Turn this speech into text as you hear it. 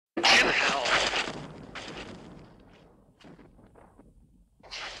hell?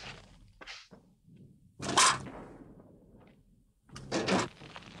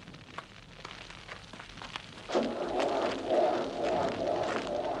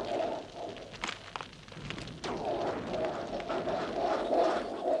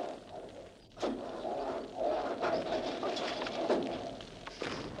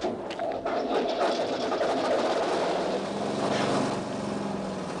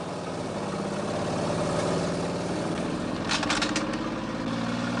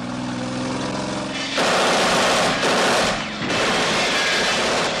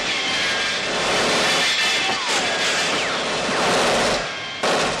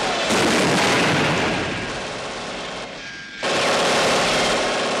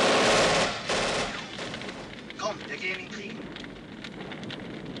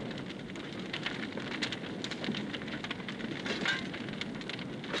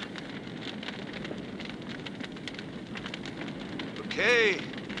 Okay.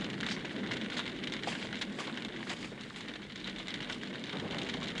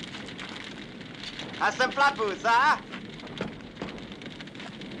 Hast du einen Flatfuß, ah?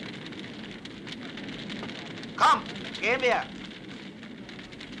 Komm, gehen wir.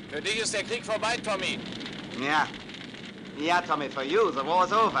 Für dich ist der Krieg vorbei, Tommy. Ja. Ja, Tommy, for you, the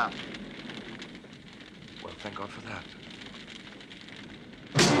war's over. Well, thank God for that.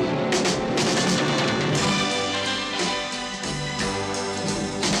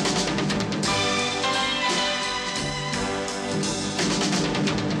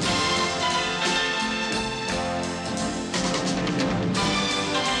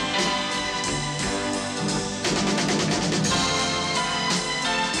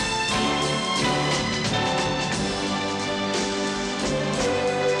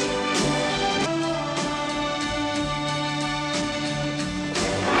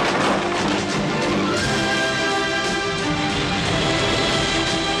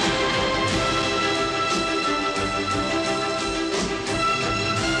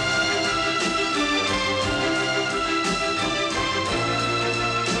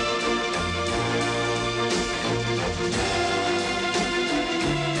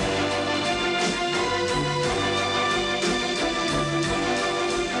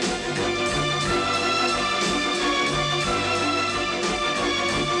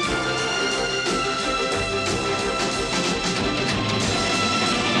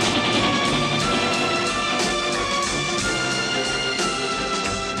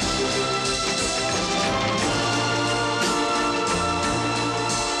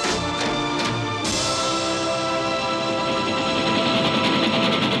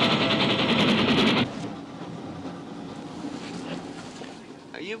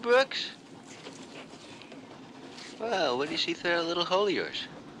 Brooks? Well, what do you see through that little hole of yours?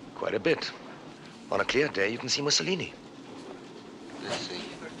 Quite a bit. On a clear day, you can see Mussolini. Let's see.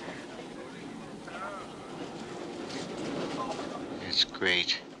 That's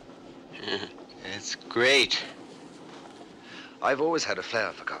great. That's great. I've always had a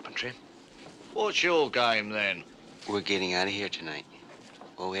flair for carpentry. What's your game, then? We're getting out of here tonight.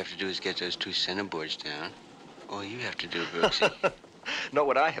 All we have to do is get those 2 centerboards down. All you have to do, Brooksy. Not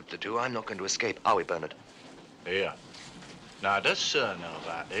what I have to do. I'm not going to escape, are we, Bernard? Here. Now, does Sir know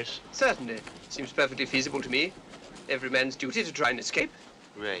about this? Certainly. Seems perfectly feasible to me. Every man's duty to try and escape.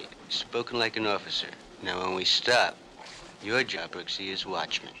 Right. Spoken like an officer. Now, when we stop, your job, Brooksy, is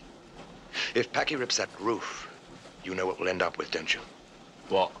watchman. If Packy rips that roof, you know what we'll end up with, don't you?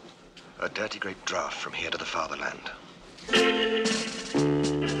 What? A dirty great draft from here to the fatherland.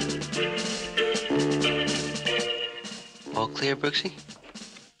 All clear, Brooksy?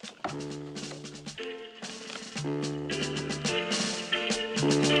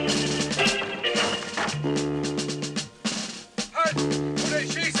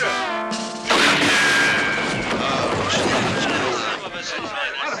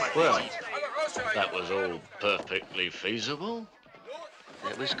 Well, that was all perfectly feasible.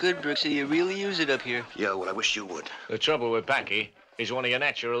 That was good, Brooksy. You really use it up here. Yeah, well, I wish you would. The trouble with Packy, he's one of your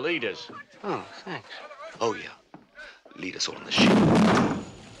natural leaders. Oh, thanks. Oh, yeah. Lead us all on the ship.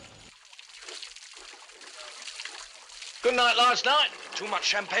 Good night last night. Too much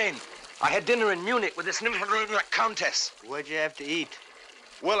champagne. I had dinner in Munich with this countess. What'd you have to eat?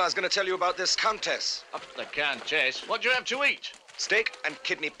 Well, I was going to tell you about this countess. Up the countess. What'd you have to eat? Steak and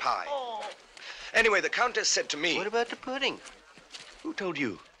kidney pie. Oh. Anyway, the countess said to me... What about the pudding? Who told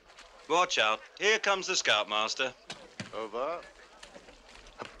you? Watch out. Here comes the scoutmaster. Over.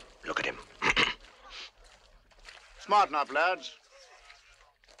 Look at him. Smarten up, lads.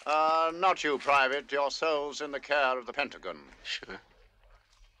 Not you, Private. Your soul's in the care of the Pentagon. Sure.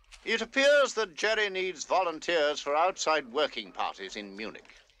 It appears that Jerry needs volunteers for outside working parties in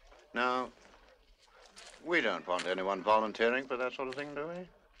Munich. Now, we don't want anyone volunteering for that sort of thing, do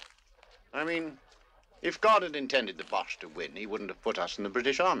we? I mean, if God had intended the Boche to win, he wouldn't have put us in the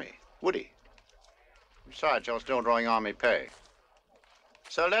British Army, would he? Besides, you're still drawing army pay.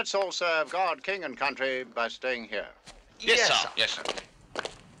 So let's all serve God, king, and country by staying here. Yes, sir. Yes, sir.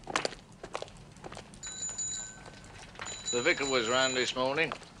 The vicar was round this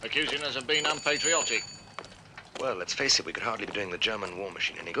morning, accusing us of being unpatriotic. Well, let's face it, we could hardly be doing the German war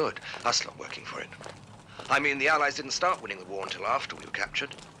machine any good. Us not working for it. I mean, the Allies didn't start winning the war until after we were captured.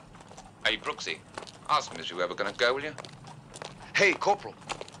 Hey, Brooksy, ask him, is you ever going to go, will you? Hey, Corporal.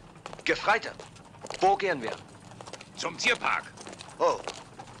 Gefreiter. Wo gehen wir? Zum Tierpark. Oh,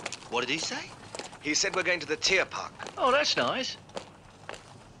 What did he say? he said we're going to the Tier Park. Oh, that's nice.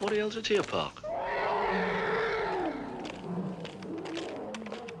 What the hell's a Tier Park?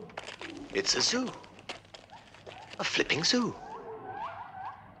 It's a zoo. A flipping zoo.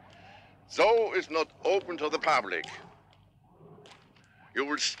 Zoo is not open to the public. You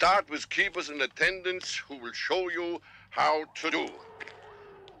will start with keepers in attendance who will show you how to do.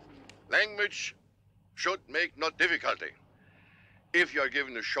 Language should make no difficulty. If you are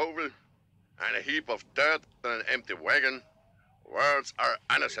given a shovel and a heap of dirt and an empty wagon, words are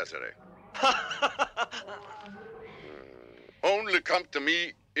unnecessary. Only come to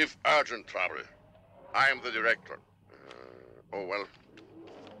me if urgent trouble. I am the director. Oh, well,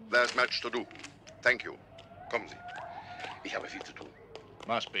 there's much to do. Thank you. Kommen Sie. Ich habe viel zu tun.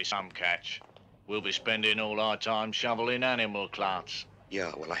 Must be some catch. We'll be spending all our time shoveling animal clarts.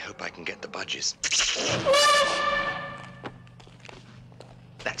 Yeah, well, I hope I can get the budgies.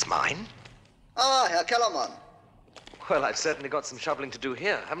 That's mine? Ah, Herr Kellermann. Well, I've certainly got some shoveling to do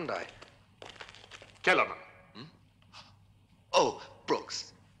here, haven't I? Kellermann. Oh,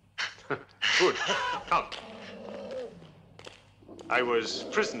 Brooks. Good. Come. I was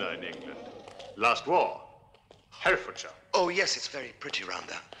prisoner in England. Last war. Herefordshire. Oh, yes, it's very pretty round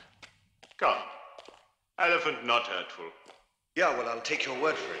there. Come. Elephant not hurtful. Yeah, well, I'll take your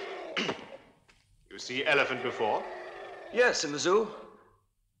word for it. You see elephant before? Yes, in the zoo.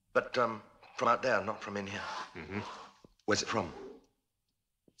 But, from out there, not from in here. Mm-hmm. Where's it from?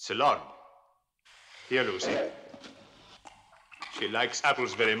 Ceylon. Here, Lucy. She likes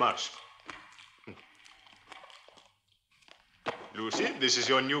apples very much. Lucy, this is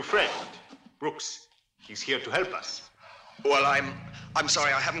your new friend, Brooks. He's here to help us. Well, I'm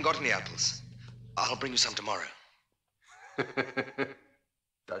sorry, I haven't got any apples. I'll bring you some tomorrow.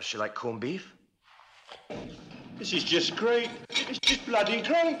 Does she like corned beef? This is just great. It's just bloody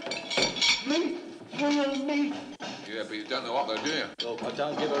great. Meat, real meat. Yeah, but you don't know what they're doing. Look, I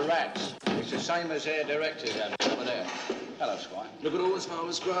don't give a rat's. It's the same as their directors have over there. Hello, Squire. Look at all this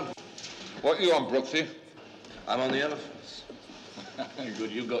farmer's grub. What you on, Brooksy? I'm on the elephants.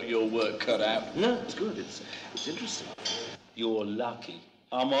 Good, you got your work cut out. No, it's good. It's interesting. You're lucky.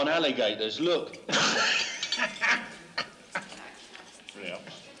 I'm on alligators, look. Yeah.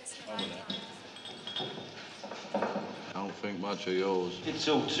 Over there. Don't think much of yours. It's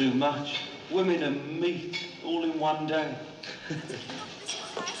all too much. Women and meat, all in one day.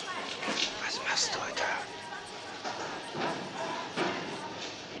 Was machst du heute?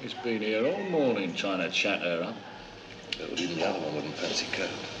 He's been here all morning trying to chat her up. But even the other one wouldn't fancy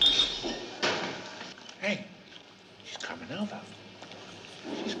Kurt. Hey, she's coming over.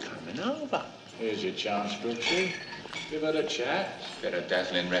 She's coming over. Here's your chance, Brooksy. Give her a chat. Get a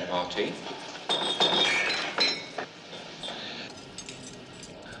dazzling repartee.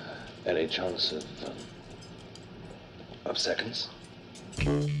 Any chance of seconds?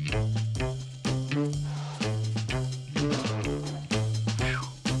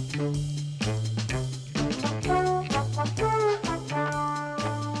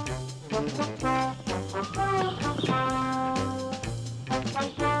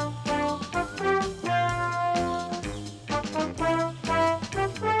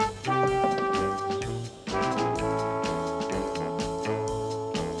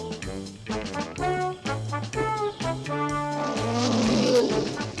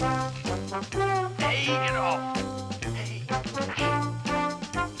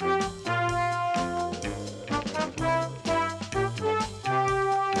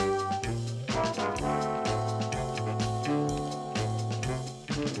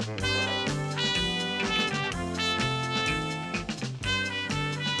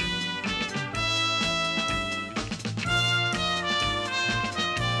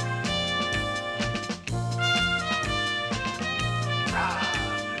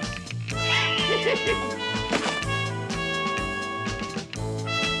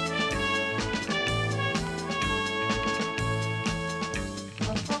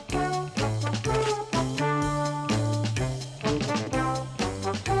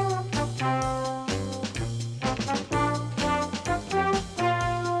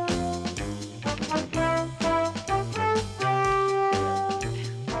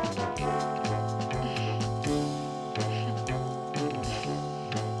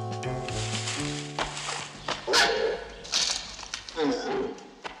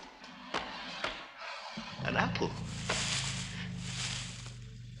 apple.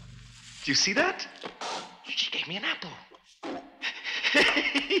 Do you see that? She gave me an apple.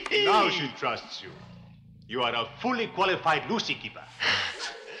 Now she trusts you. You are a fully qualified Lucy keeper.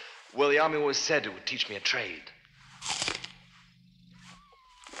 Well, the army always said it would teach me a trade.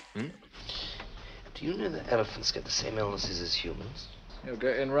 Do you know that elephants get the same illnesses as humans? You're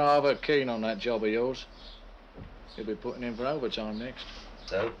getting rather keen on that job of yours. You'll be putting in for overtime next.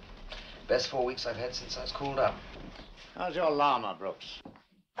 So, best 4 weeks I've had since I was called up. How's your llama, Brooks?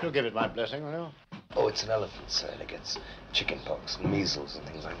 You'll give it my blessing, will you? Oh, it's an elephant, sir, and it gets chicken pox and measles and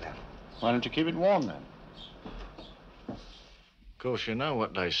things like that. Why don't you keep it warm, then? Of course, you know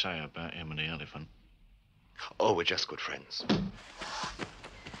what they say about him and the elephant. Oh, we're just good friends.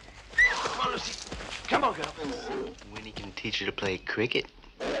 Come on, Lucy. Come on, girl. Winnie can teach you to play cricket.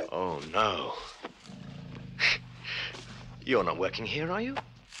 Oh, no. You're not working here, are you?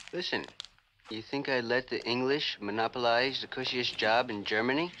 Listen, you think I'd let the English monopolize the cushiest job in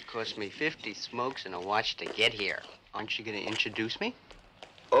Germany? It cost me 50 smokes and a watch to get here. Aren't you going to introduce me?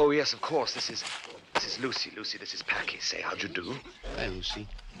 Oh, yes, of course. This is Lucy. Lucy, this is Packy. Say, how'd you do? Hi, Lucy.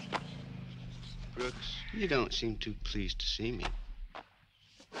 Brooks, you don't seem too pleased to see me.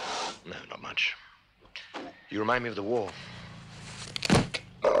 No, not much. You remind me of the war.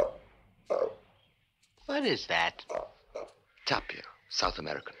 What is that? Tapir, South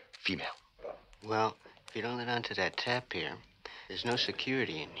American, female. Well, if you don't let on to that tap here, there's no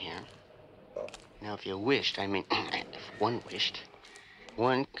security in here. Now, if you wished, I mean, if one wished,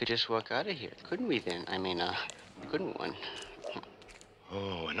 one could just walk out of here, couldn't we then? Couldn't one?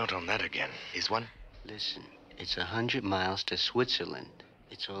 Oh, we're not on that again. Is one? Listen, it's 100 miles to Switzerland.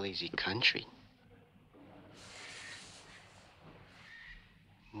 It's all easy country.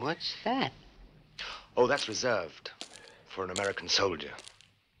 What's that? Oh, that's reserved for an American soldier,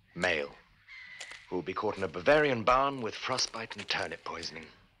 male, who will be caught in a Bavarian barn with frostbite and turnip poisoning.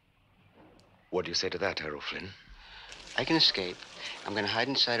 What do you say to that, Errol Flynn? I can escape. I'm going to hide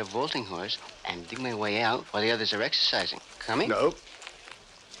inside a vaulting horse and dig my way out while the others are exercising. Coming? No.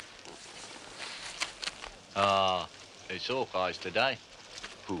 It's Hawkeyes today.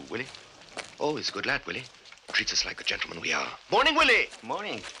 Who, Willie? Oh, he's a good lad, Willie. Treats us like the gentlemen we are. Morning, Willie!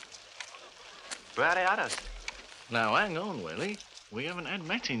 Morning. Where are the others? Now, hang on, Willie. We haven't had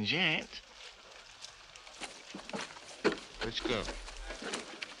matins yet. Let's go.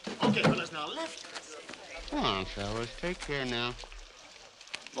 Okay, fellas, now left. Come on, fellas. Take care now.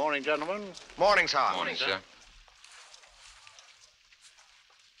 Morning, gentlemen. Morning, sir. Morning, sir.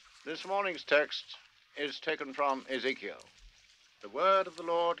 This morning's text is taken from Ezekiel. The word of the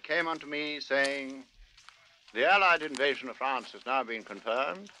Lord came unto me, saying, the Allied invasion of France has now been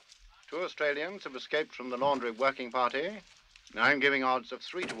confirmed. 2 Australians have escaped from the laundry working party. Now I'm giving odds of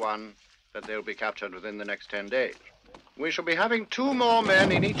 3 to 1 that they'll be captured within the next 10 days. We shall be having 2 more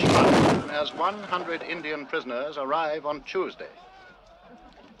men in each month as 100 Indian prisoners arrive on Tuesday.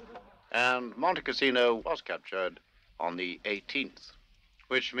 And Monte Cassino was captured on the 18th,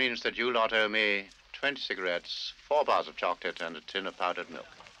 which means that you lot owe me 20 cigarettes, 4 bars of chocolate, and a tin of powdered milk.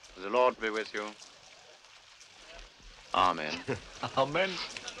 The Lord be with you. Amen. Amen.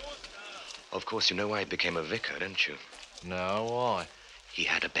 Of course, you know why he became a vicar, don't you? No, why? He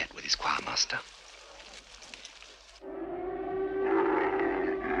had a bet with his choir master.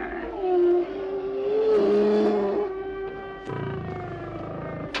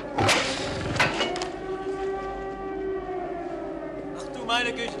 Ach du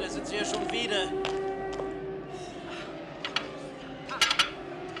meine Güte, da sind sie ja schon wieder.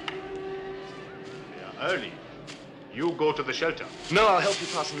 They are early. You go to the shelter. No, I'll help you,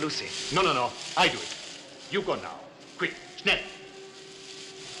 Parson Lucy. No. I do it. You go now. Quick, snap.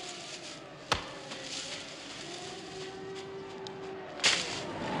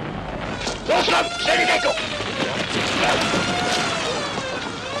 Listen up! Steady, get go!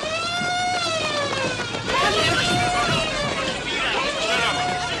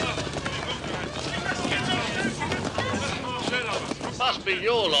 Must be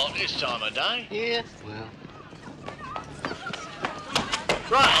your lot this time of day. Yeah, well.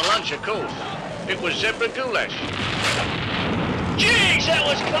 Right, on lunch, of course. It was zebra goulash. Jeez, that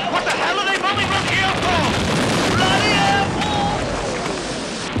was close. What the hell are they bumming from here for? Bloody hell!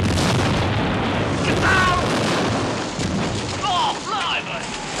 Get down! Oh, blimey!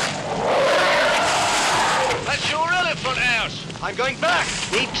 That's your elephant house. I'm going back!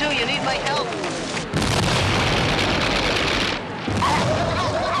 Me too, you need my help.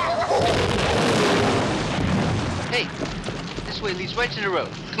 Hey, this way leads right to the road.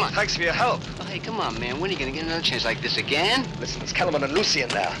 Come on. Thanks for your help. Oh, hey, come on, man. When are you going to get another chance like this again? Listen, there's Kellerman and Lucy in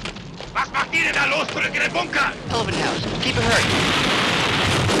there. Was macht ihr denn da los? Zurück in den Bunker! Elephant house. Keep it hurry.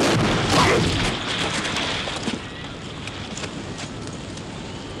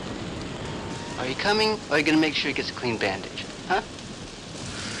 Are you coming, or are you gonna make sure he gets a clean bandage? Huh?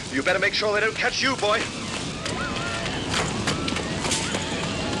 You better make sure they don't catch you, boy.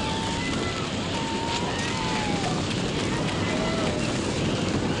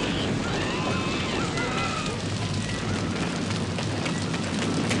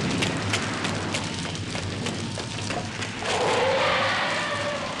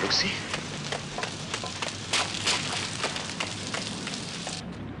 Lucy?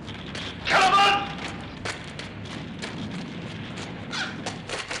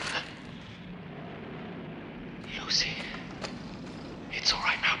 Lucy, it's all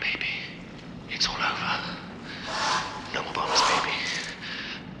right now, baby. It's all over. No more bombs, baby.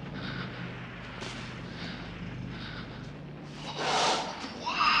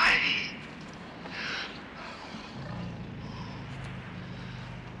 Why?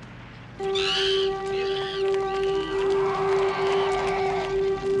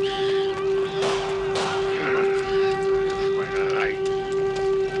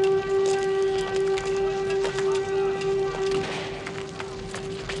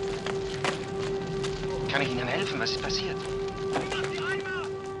 Kann ich Ihnen helfen? Was ist passiert?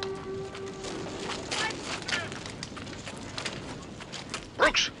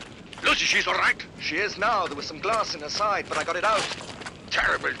 Brooks! Lucy, she's all right. She is now. There was some glass in her side, but I got it out.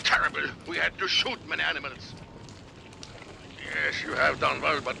 Terrible, terrible. We had to shoot many animals. Yes, you have done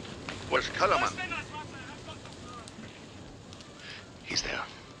well, but where's Kellerman? He's there.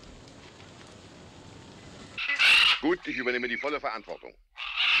 Gut, ich übernehme die volle Verantwortung.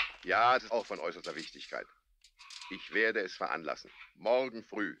 Ja, es ist auch von äußerster Wichtigkeit. Ich werde es veranlassen. Morgen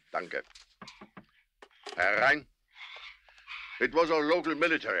früh. Danke. Herein. It was our local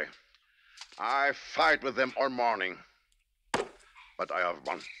military. I fight with them all morning. But I have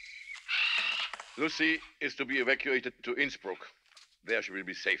won. Lucy is to be evacuated to Innsbruck. There she will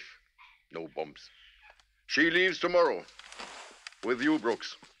be safe. No bombs. She leaves tomorrow. With you,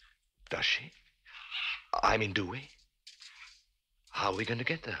 Brooks. Does she? I mean, do we? How are we going to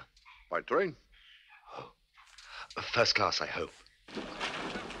get there? By train. Oh. First class, I hope.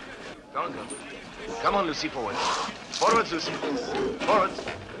 Come on, Lucy, forward. Forwards, Lucy. Forwards.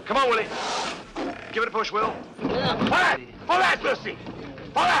 Come on, Willie. Give it a push, Will. Forward! Forward, Lucy!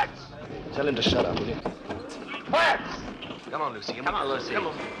 Forward! Tell him to shut up, will you? Forward! Come on, Lucy. Come on, Lucy. Come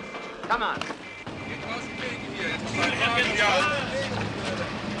on. Come on.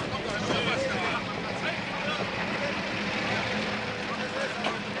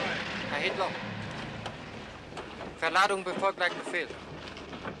 Herr Hitler. Verladung befolgt gleich Befehl.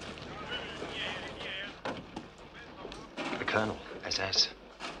 The Colonel, SS.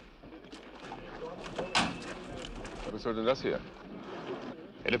 Was soll denn das hier?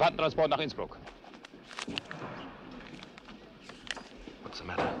 Elefantentransport nach Innsbruck. What's the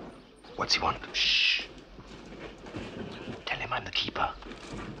matter? What's he want? Shh. Tell him I'm the keeper.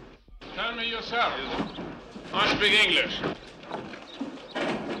 Tell me yourself. I speak English.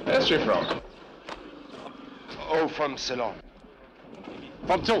 Where's she from? Oh, from Ceylon.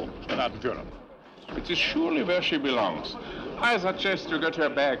 Vom Zoo, Soldatenführer. It is surely where she belongs. I suggest you get her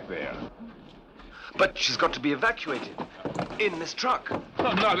back there. But she's got to be evacuated. In this truck.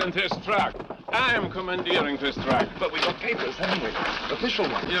 Not in this truck. I am commandeering this truck. But we got papers, haven't we? Official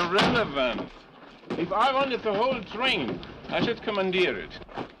ones. Irrelevant. If I wanted the whole train, I should commandeer it.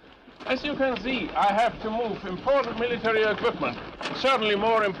 As you can see, I have to move important military equipment. Certainly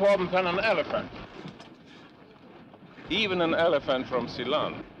more important than an elephant. Even an elephant from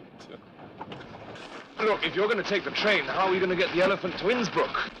Ceylon. Look, if you're going to take the train, how are we going to get the elephant to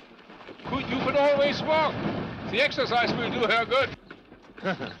Innsbruck? You could always walk. The exercise will do her good.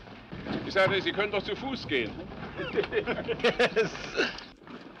 Ich sagte, Sie können doch zu Fuß gehen. Yes.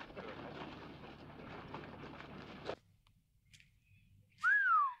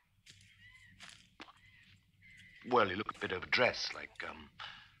 Well, you look a bit overdressed,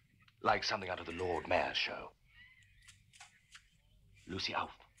 like something out of the Lord Mayor's show. Lucy,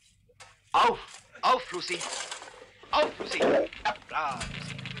 auf. Auf! Auf, Lucy! Auf, Lucy! Brav, Lucy. Brav.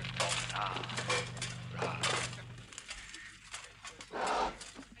 Brav.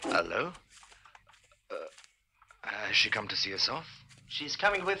 Hello? Has she come to see us off? She's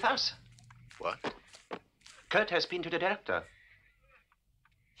coming with us. What? Kurt has been to the director.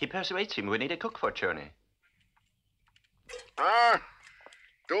 He persuades him we need a cook for journey.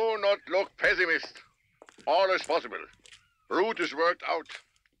 Do not look pessimist. All is possible. Route is worked out.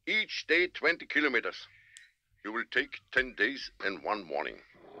 Each day 20 kilometers. You will take 10 days and 1 morning.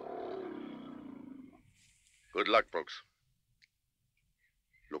 Good luck, Brooks.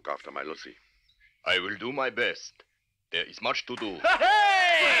 Look after my Lucy. I will do my best. There is much to do.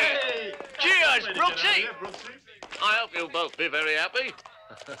 Hey! Cheers, Brooksy! I hope you'll both be very happy.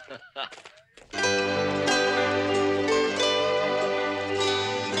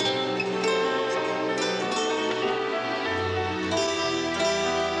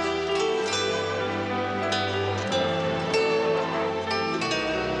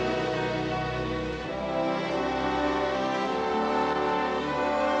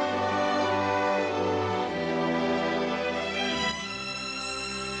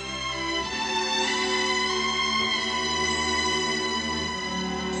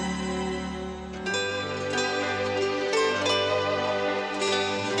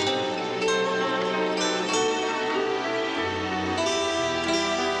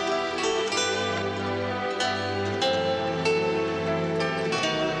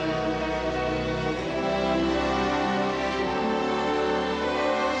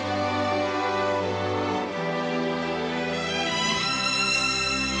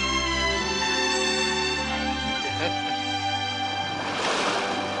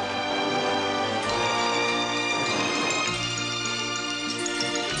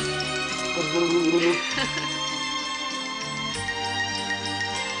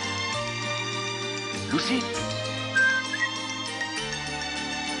 Lucy?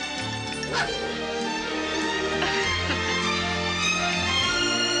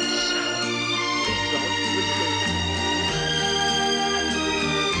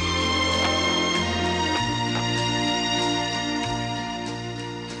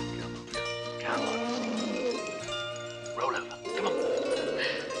 Roll over. Come on.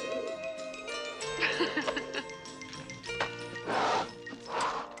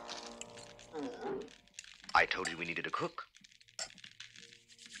 I told you we needed a cook.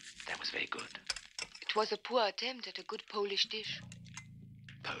 That was very good. It was a poor attempt at a good Polish dish.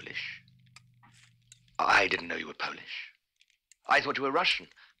 Polish? I didn't know you were Polish. I thought you were Russian.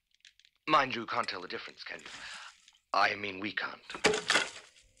 Mind you, can't tell the difference, can you? I mean, we can't.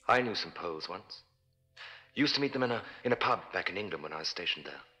 I knew some Poles once. Used to meet them in a pub back in England when I was stationed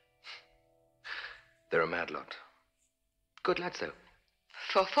there. They're a mad lot. Good lads, though.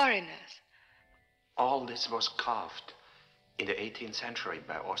 For foreigners. All this was carved in the 18th century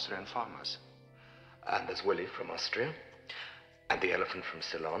by Austrian farmers. And there's Willie from Austria, and the elephant from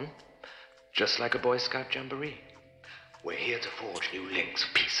Ceylon, just like a Boy Scout jamboree. We're here to forge new links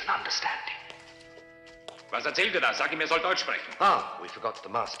of peace and understanding. Was erzählt da? Sag ihm, er soll Deutsch sprechen. Ah, we forgot the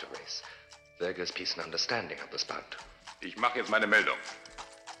master race. There goes peace and understanding up the spout. Ich mache jetzt meine Meldung.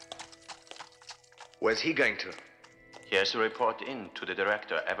 Where's he going to? He has to report in to the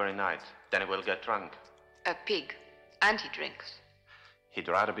director every night. Then he will get drunk. A pig. And he drinks. He'd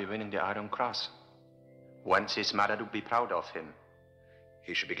rather be winning the Iron Cross. Wants his mother to be proud of him.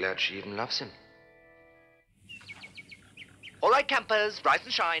 He should be glad she even loves him. All right, campers, rise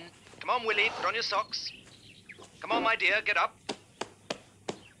and shine. Come on, Willie, put on your socks. Come on, my dear, get up.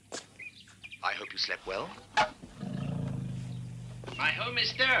 I hope you slept well. My home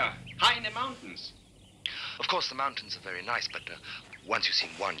is there, high in the mountains. Of course, the mountains are very nice, but once you've seen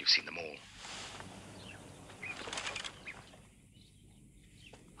one, you've seen them all.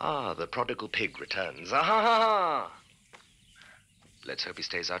 Ah, the prodigal pig returns. Ah, ha, ha, ha. Let's hope he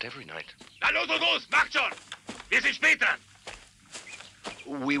stays out every night. Na los, los, los, macht schon! Wir sind spät dran!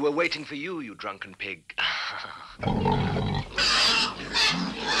 We were waiting for you, you drunken pig.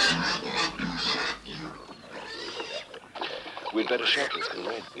 We'd better shut this, can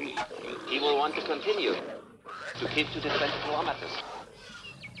we? He will want to continue. To keep to the 20 kilometers.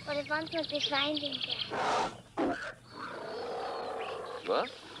 What if once must be finding there? What?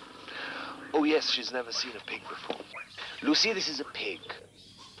 Oh, yes, she's never seen a pig before. Lucy, this is a pig.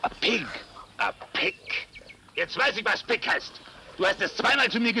 A pig. A pig. Jetzt weiß ich, was Pick heißt. Du hast es zweimal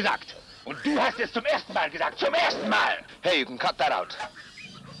zu mir gesagt. Und du hast es zum ersten Mal gesagt. Zum ersten Mal. Hey, you can cut that out.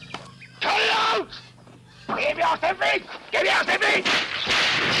 Cut it out! Geh mir aus dem Weg! Geh mir aus dem Weg!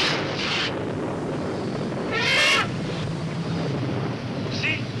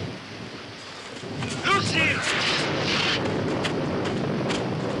 Lucy!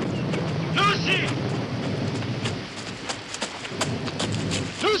 Lucy!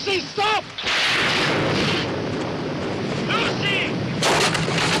 Lucy, stop! Lucy!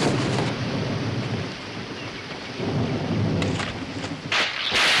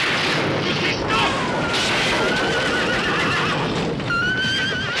 Lucy, stop!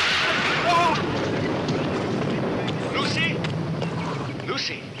 Oh! Lucy!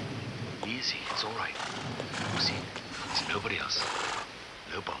 Lucy! Easy, it's all right. Lucy, there's nobody else.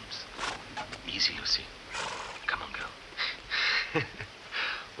 No bombs. Easy, Lucy.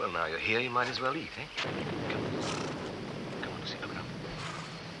 Well, now you're here, you might as well eat, eh? Come on, Lucy, open up.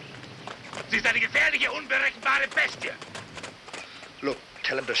 Sie ist eine gefährliche, unberechenbare Bestie. Look,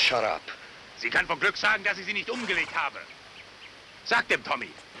 tell him to shut up. Sie kann von Glück sagen, dass ich sie nicht umgelegt habe. Sag dem Tommy.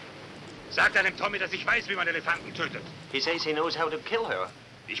 Sag deinem Tommy, dass ich weiß, wie man Elefanten tötet. He says he knows how to kill her.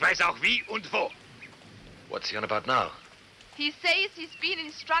 Ich weiß auch wie und wo. What's he on about now? He says he's been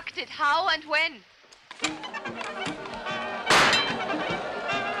instructed how and when.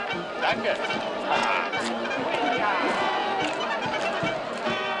 Danke.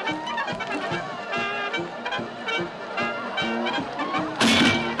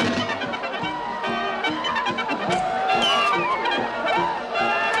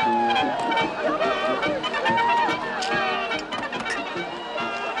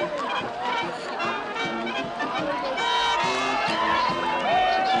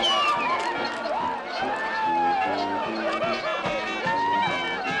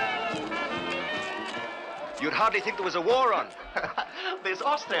 You'd hardly think there was a war on. There's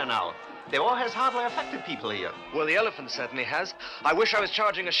Austria now. The war has hardly affected people here. Well, the elephant certainly has. I wish I was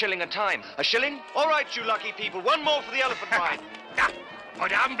charging a shilling a time. A shilling? All right, you lucky people. One more for the elephant ride. Da.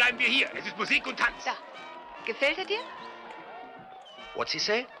 Heute Abend bleiben wir hier. Es ist Musik und Tanz. Da. Gefällt er dir? What's he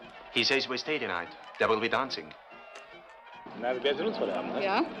say? He says we stay tonight. There will be dancing.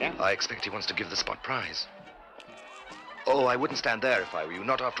 Ja? I expect he wants to give the spot prize. Oh, I wouldn't stand there if I were you.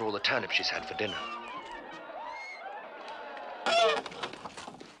 Not after all the turnips she's had for dinner.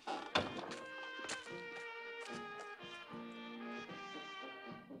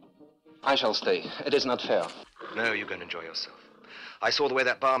 I shall stay. It is not fair. No, you can enjoy yourself. I saw the way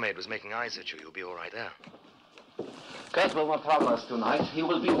that barmaid was making eyes at you. You'll be all right there. Kurt will not trouble us tonight. He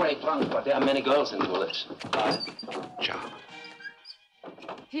will be very drunk, but there are many girls in the village. Ciao.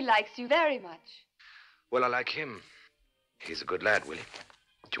 He likes you very much. Well, I like him. He's a good lad, Willie.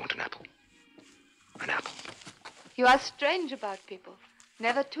 Do you want an apple? An apple. You are strange about people.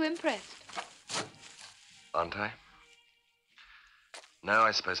 Never too impressed. Aren't I? No,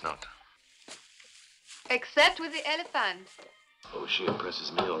 I suppose not. Except with the elephant. Oh, she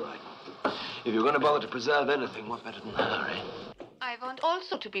impresses me, all right. If you're going to bother to preserve anything, what better than her, eh? I want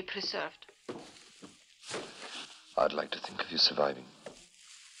also to be preserved. I'd like to think of you surviving.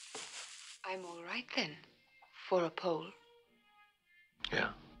 I'm all right then, for a Pole.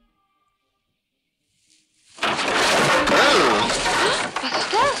 Yeah. What's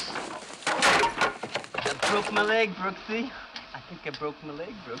that? I broke my leg, Brooksy. I think I broke my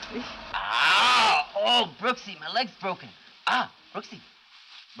leg, Brooksy. Ah! Oh, Brooksy, my leg's broken. Ah, Brooksy.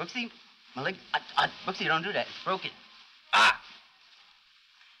 Brooksy, my leg. Brooksy, don't do that. It's broken. Ah!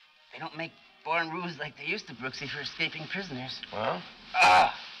 They don't make foreign rules like they used to, Brooksy, for escaping prisoners. Well?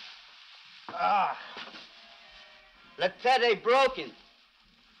 Ah! Ah! Latte broken.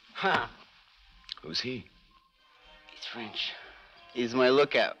 Huh. Who's he? He's French. He's my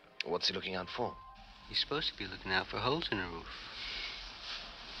lookout. What's he looking out for? He's supposed to be looking out for holes in the roof.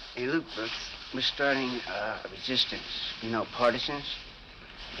 Hey, look, Brooks, we're starting a resistance. You know, partisans.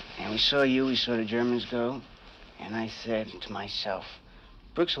 And we saw you, we saw the Germans go. And I said to myself,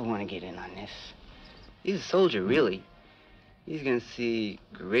 Brooks will want to get in on this. He's a soldier, really. He's going to see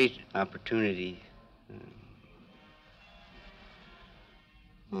great opportunity.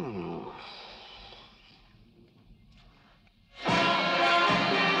 Oh.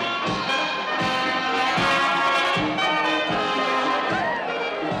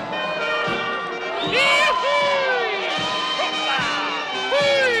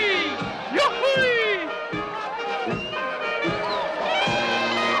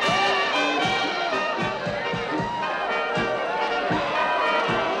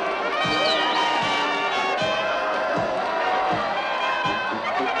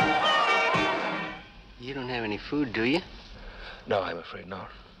 You don't have any food, do you? No, I'm afraid not.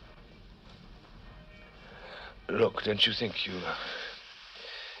 Look, don't you think you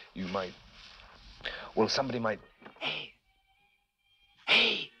might... Well, somebody might... Hey!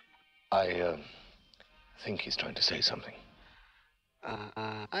 Hey! I think he's trying to say something.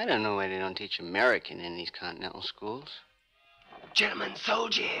 I don't know why they don't teach American in these continental schools. German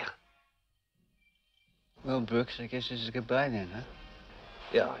soldier! Well, Brooks, I guess this is goodbye then, huh?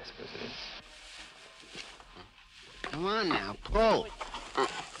 Yeah, I suppose it is. Come on now, pull.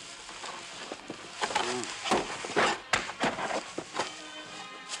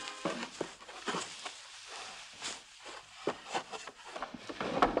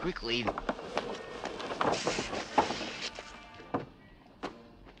 Quickly.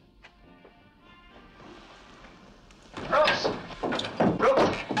 Brooks!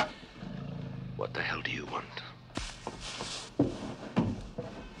 Brooks! What the hell do you want?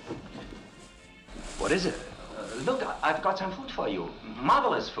 What is it? Look, I've got some food for you.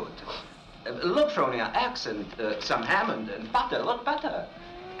 Marvelous food. Look, Fronia, eggs and some ham and butter. Look, butter.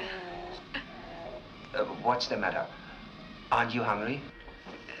 What's the matter? Aren't you hungry?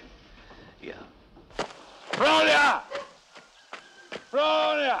 Yeah. Fronia!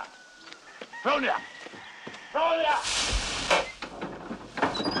 Fronia! Fronia! Fronia!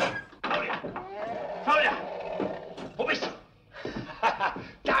 Fronia! Fronia! Wo bist du?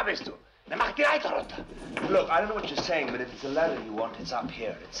 Da bist du. Dann mach die Leiter runter. Look, I don't know what you're saying, but if it's a ladder you want, it's up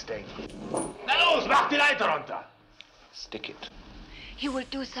here. It's staying. Na los, mach die Leiter runter. Stick it. He will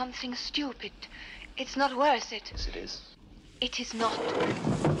do something stupid. It's not worth it. Yes, it is. It is not.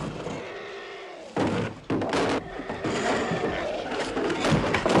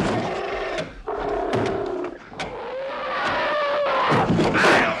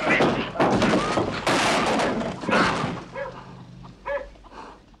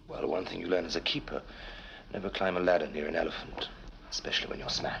 Well, one thing you learn as a keeper, never climb a ladder near an elephant, especially when you're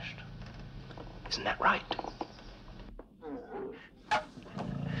smashed. Isn't that right?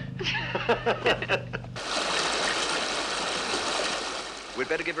 We'd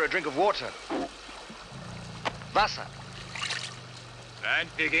better give her a drink of water. Wasser. Nein,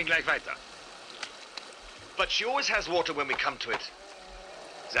 wir gehen gleich weiter. But she always has water when we come to it.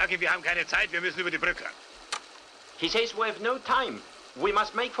 Sag ihm, wir haben keine Zeit, wir müssen über die Brücke. He says we have no time. We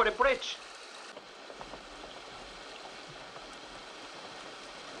must make for the bridge.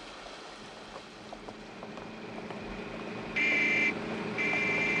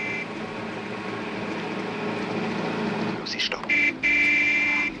 Lucy, stop.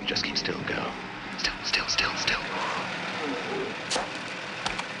 Just keep still, girl. Still, still, still, still.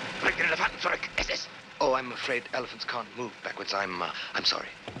 Bring den Elefanten zurück. Es ist. Oh, I'm afraid elephants can't move backwards. I'm sorry.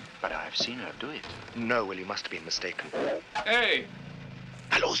 But I've seen her do it. No, well, you must have been mistaken. Hey!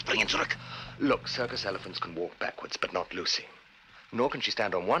 Na los, bring ihn zurück. Look, circus elephants can walk backwards, but not Lucy. Nor can she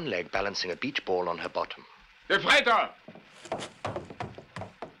stand on one leg balancing a beach ball on her bottom. Befreiter!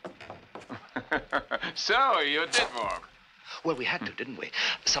 So, you did walk. Well, we had to, didn't we?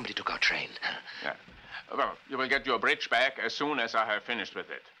 Somebody took our train. Yeah. Well, you will get your bridge back as soon as I have finished with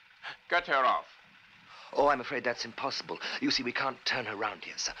it. Get her off. Oh, I'm afraid that's impossible. You see, we can't turn her round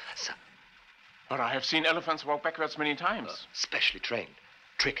here, sir. But I have seen elephants walk backwards many times. Specially trained.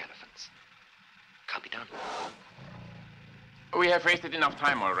 Trick elephants. Can't be done. We have wasted enough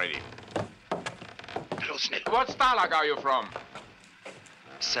time already. Hello, schnell. What Stalag are you from?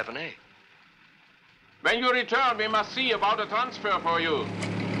 7A. When you return, we must see about a transfer for you.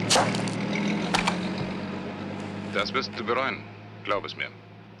 Das wirst du bereuen. Glaub es mir.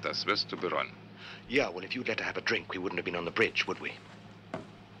 Das wirst du bereuen. Yeah, well, if you'd let her have a drink, we wouldn't have been on the bridge, would we?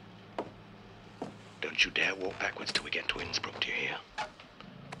 Don't you dare walk backwards till we get to Innsbruck, do you hear?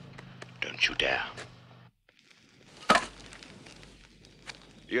 Don't you dare.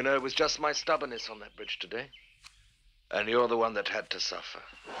 You know, it was just my stubbornness on that bridge today. And you're the one that had to suffer.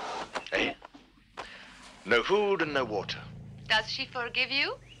 Eh? No food and no water. Does she forgive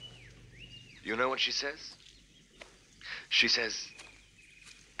you? You know what she says? She says,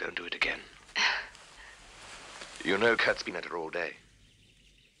 don't do it again. You know Kurt's been at her all day.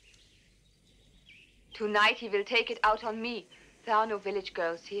 Tonight he will take it out on me. There are no village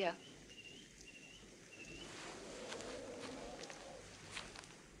girls here.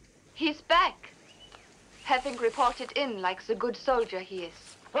 He's back, having reported in like the good soldier he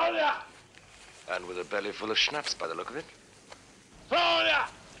is. Fronia! And with a belly full of schnapps by the look of it. Fronia!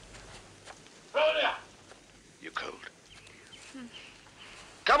 Fronia! You're cold.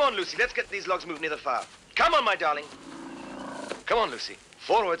 Come on, Lucy, let's get these logs moved near the fire. Come on, my darling. Come on, Lucy.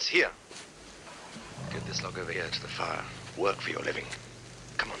 Forwards, here. Get this log over here to the fire. Work for your living.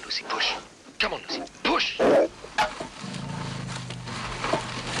 Come on, Lucy, push. Come on, Lucy, push!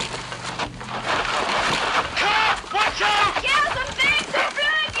 Watch out! Ja, so bist du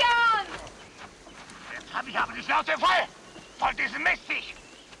blöd, Jan! Jetzt habe ich aber die Schnauze voll von diesem Mistviech.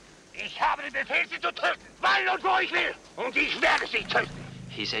 Ich habe den Befehl, sie zu töten, wann und wo ich will. Und ich werde sie töten.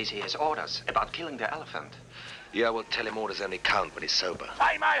 He says he has orders about killing the elephant. Yeah, well, tell him orders only count when he's sober.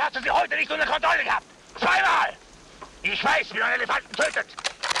 Zweimal hast du sie heute nicht unter Kontrolle gehabt. Zweimal! Ich weiß, wie man Elefanten tötet.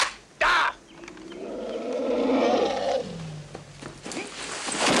 Da!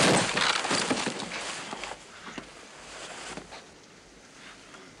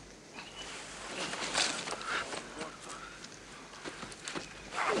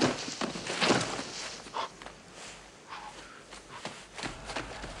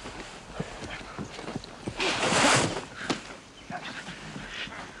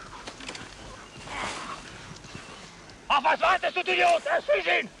 Auf was wartest du, Idiot? Erschieß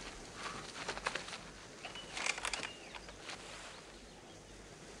ihn!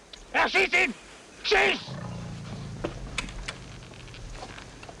 Erschieß ihn! Schieß!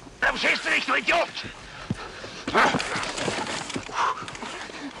 Warum schießt du nicht, du Idiot?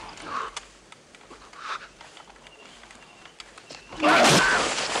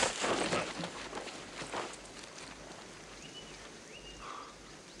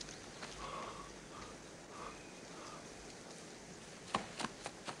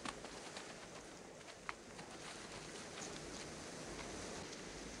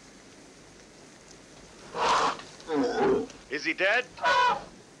 Is he dead?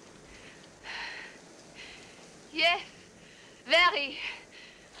 Yes, very.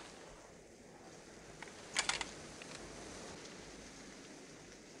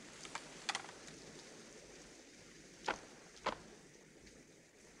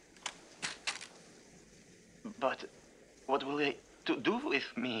 But what will they do with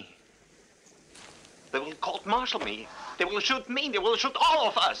me? They will court-martial me. They will shoot me. They will shoot all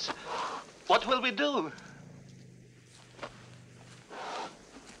of us. What will we do?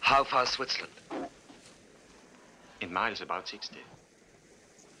 How far is Switzerland? In miles, about 60.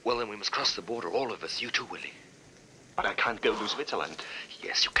 Well, then we must cross the border, all of us. You too, Willie. But I can't go to Switzerland.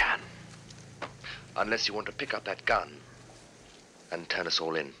 Yes, you can. Unless you want to pick up that gun and turn us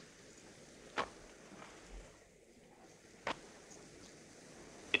all in.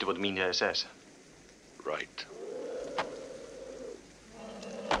 It would mean the SS. Right.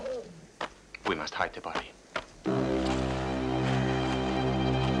 We must hide the body.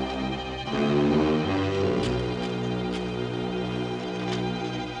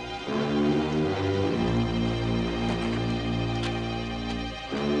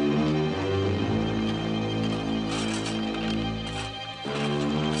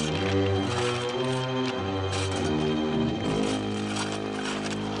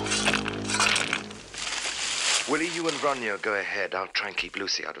 Willie, you and Ronja go ahead. I'll try and keep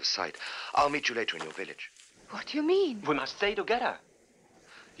Lucy out of sight. I'll meet you later in your village. What do you mean? We must stay together.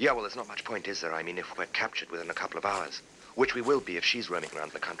 Yeah, well, there's not much point, is there? I mean, if we're captured within a couple of hours, which we will be if she's roaming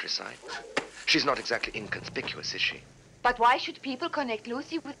around the countryside. She's not exactly inconspicuous, is she? But why should people connect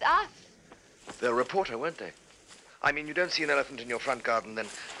Lucy with us? They'll report her, won't they? I mean, you don't see an elephant in your front garden, then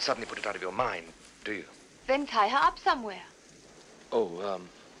suddenly put it out of your mind, do you? Then tie her up somewhere. Oh,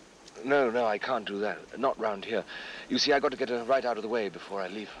 no, I can't do that. Not round here. You see, I got to get her right out of the way before I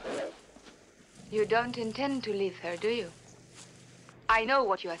leave her. You don't intend to leave her, do you? I know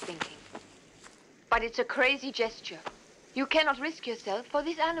what you are thinking. But it's a crazy gesture. You cannot risk yourself for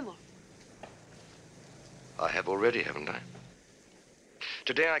this animal. I have already, haven't I?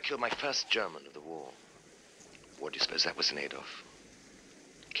 Today I killed my first German of the war. What do you suppose that was in aid of?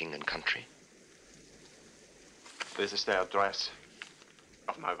 King and country? This is the address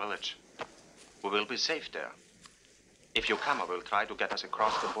of my village. We will be safe there. If you come, I will try to get us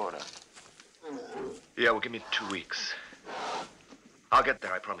across the border. Yeah, well, give me 2 weeks. I'll get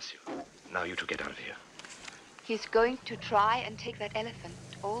there, I promise you. Now you two get out of here. He's going to try and take that elephant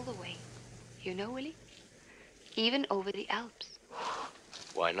all the way. You know, Willie? Even over the Alps.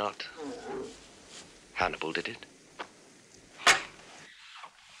 Why not? Hannibal did it.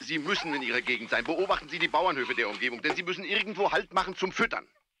 Sie müssen in Ihrer Gegend sein. Beobachten Sie die Bauernhöfe der Umgebung, denn Sie müssen irgendwo Halt machen zum Füttern.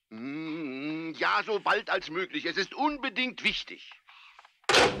 Ja, so bald als möglich. Es ist unbedingt wichtig.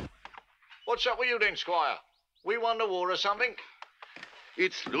 What's up with you then, Squire? We won the war or something?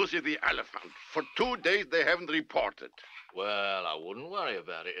 It's Lucy the elephant. For 2 days they haven't reported. Well, I wouldn't worry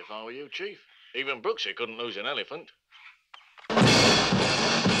about it if I were you, Chief. Even Brooksy couldn't lose an elephant.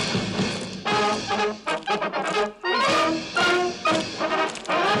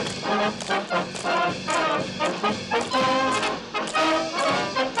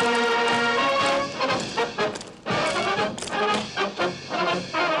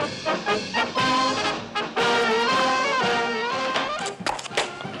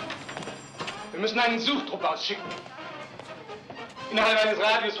 Wir müssen einen Suchtrupp ausschicken. Innerhalb eines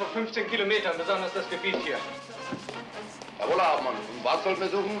Radius von 15 Kilometern, besonders das Gebiet hier. Jawohl, Herr Hauptmann. Und was sollten wir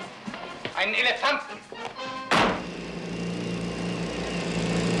suchen? Einen Elefanten.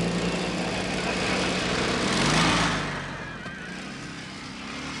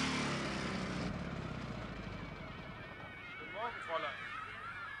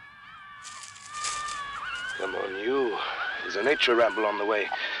 Come on, you. There's a nature ramble on the way.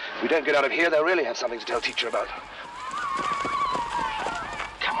 If we don't get out of here, they'll really have something to tell teacher about.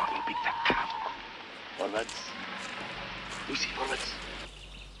 Come on, you beat that cow. Vorwärts. Lucy, vorwärts.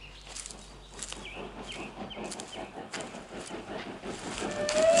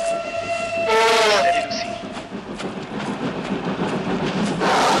 Steady, Lucy.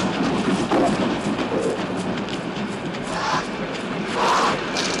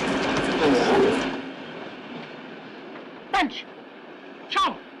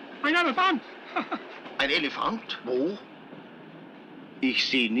 Ein Elefant! Ein Elefant? Wo? Ich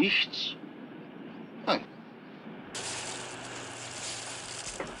sehe nichts. Nein.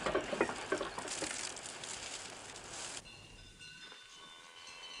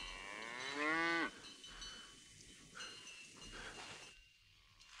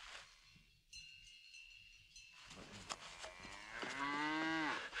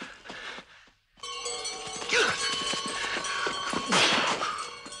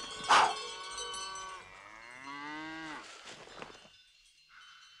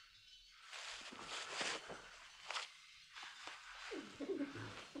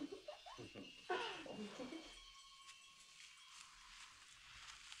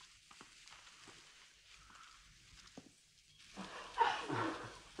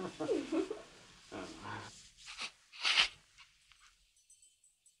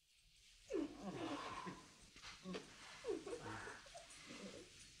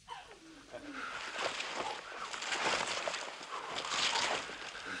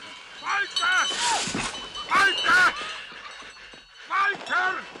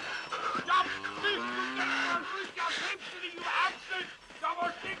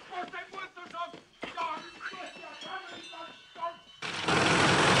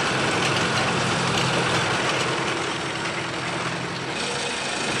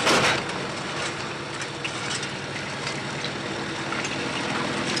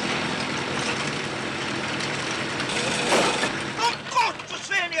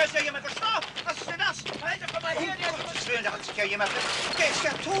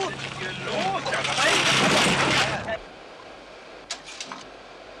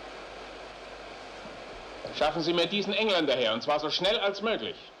 Schaffen Sie mir diesen Engländer her, und zwar so schnell als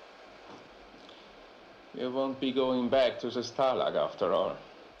möglich. You won't be going back to the Stalag after all.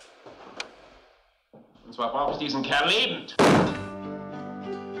 Und zwar brauche ich diesen Kerl lebend.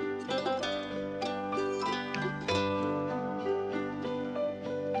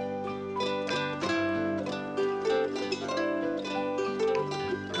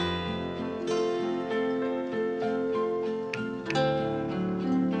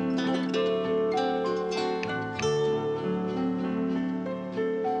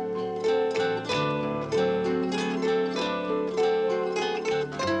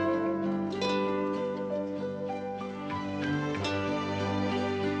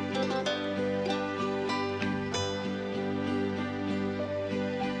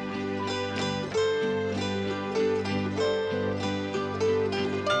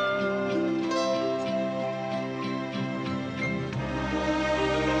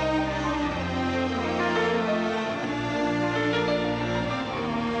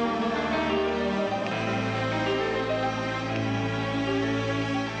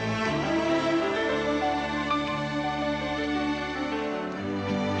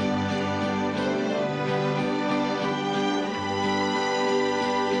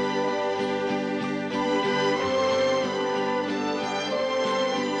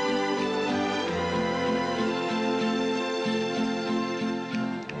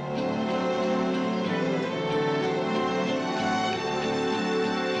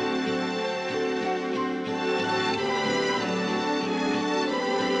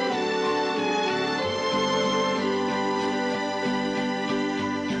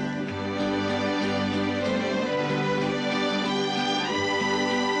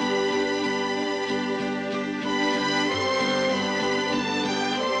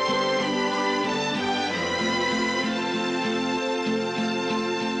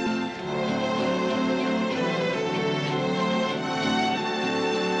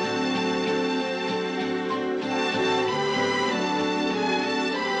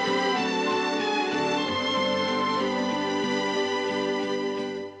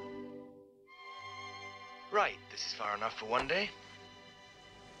 Right, this is far enough for one day.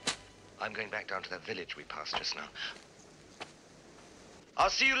 I'm going back down to that village we passed just now. I'll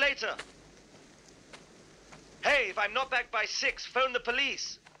see you later. Hey, if I'm not back by 6, phone the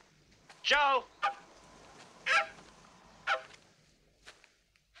police. Ciao.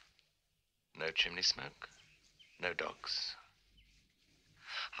 No chimney smoke, no dogs.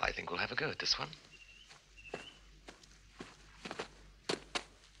 I think we'll have a go at this one.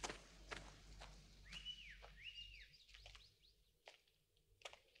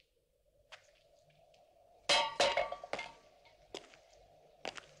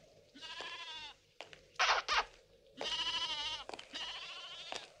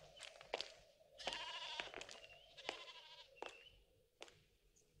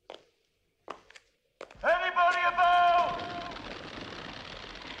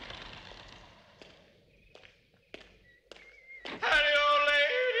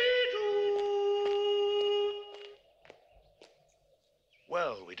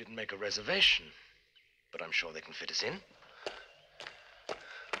 didn't make a reservation, but I'm sure they can fit us in.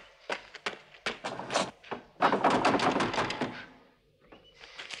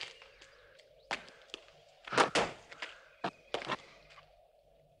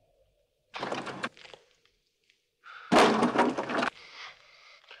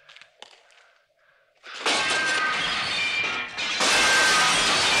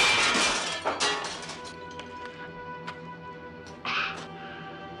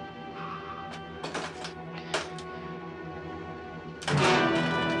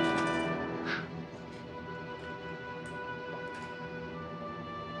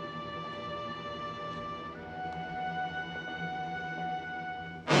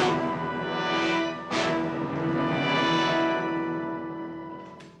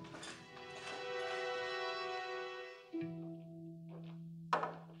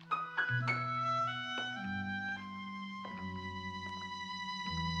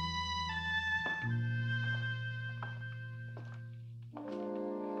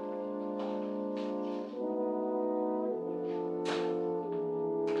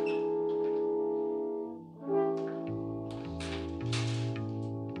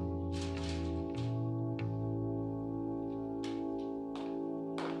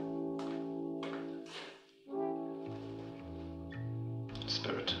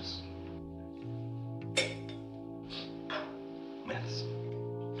 Spiritus. Mess.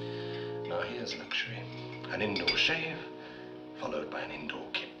 Now here's luxury. An indoor shave, followed by an indoor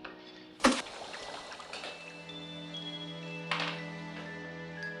kip.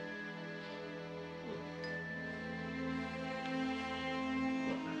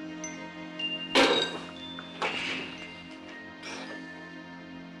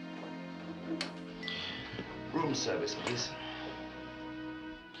 Room service, please.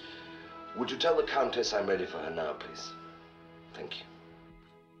 Would you tell the Countess I'm ready for her now, please? Thank you.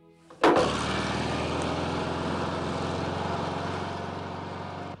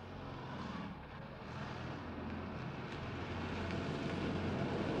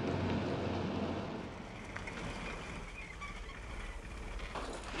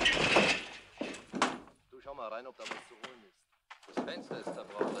 Du schau mal rein, ob da was zu holen ist. Das Fenster ist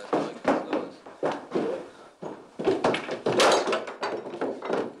zerbrochen, da ist irgendwas los.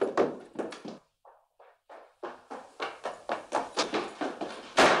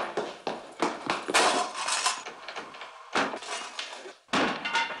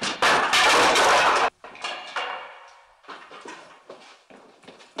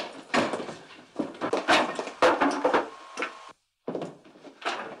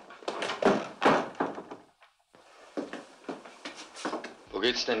 Wo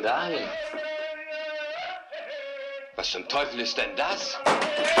geht's denn dahin? Was zum Teufel ist denn das?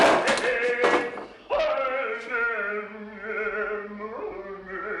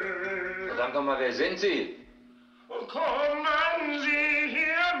 Verdammt nochmal, wer sind Sie? Kommen Sie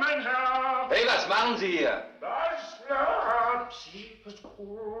hier, mein Herr. Hey, was machen Sie hier? Das Schnaps ist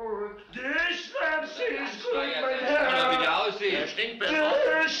gut. Der Schnaps ist gut, mein Herr. Kann doch wieder aussehen. Der stinkt besser.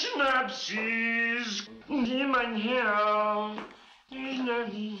 Der Schnaps ist gut, mein Herr. Der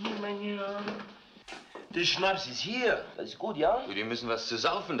Schnaps ist, mein Herr. Der Schnaps ist hier. Das ist gut, ja? Du, die müssen was zu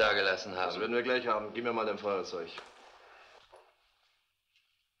saufen dagelassen haben. Das werden wir gleich haben. Gib mir mal dein Feuerzeug.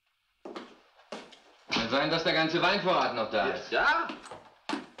 Kann sein, dass der ganze Weinvorrat noch da ist. Ja?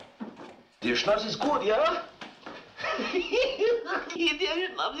 Der Schnaps ist gut, ja? Der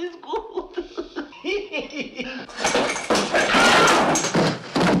Schnaps ist gut.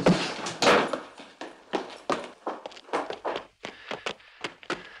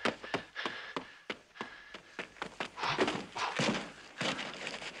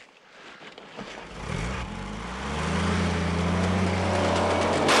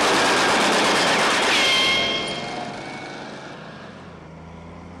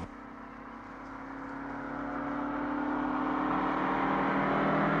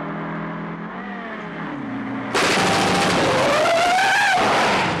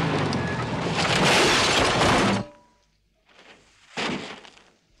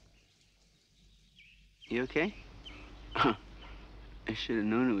 You okay? I should have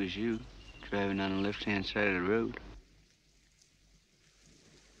known it was you, driving on the left-hand side of the road.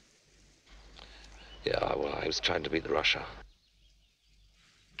 Yeah, well, I was trying to beat the Russia.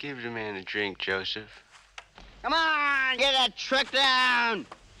 Give the man a drink, Joseph. Come on, get that truck down!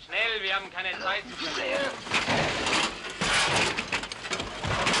 Schnell, wir haben keine Zeit zu verlieren.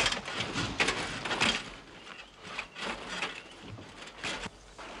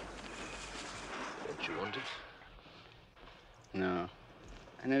 Don't you want it? No.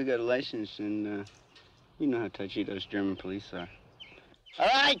 I never got a license, and you know how touchy those German police are. All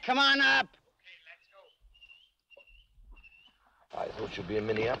right, come on up. I thought you'd be in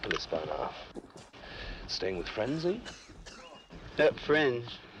Minneapolis by now. Staying with friends, eh? Not friends.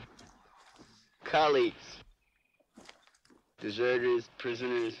 Colleagues. Deserters,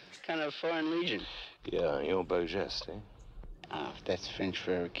 prisoners, kind of a foreign legion. Yeah, you're beau geste, eh? Oh, if that's French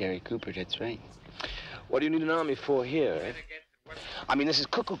for Gary Cooper, that's right. What do you need an army for here, eh? I mean, this is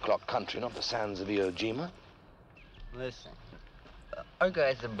cuckoo clock country, not the sands of Iwo Jima. Listen, our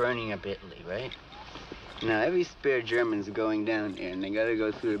guys are burning up Italy, right? Now, every spare German's going down there, and they gotta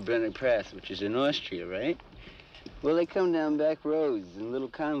go through the Brenner Pass, which is in Austria, right? Well, they come down back roads in little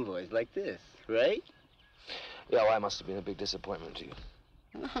convoys like this, right? Yeah, well, I must have been a big disappointment to you.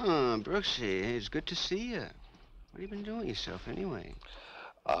 Oh, Brooksy, it's good to see you. What have you been doing with yourself, anyway?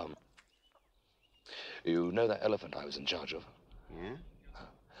 You know that elephant I was in charge of? Yeah?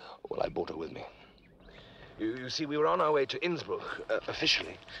 Well, I brought her with me. You see, we were on our way to Innsbruck,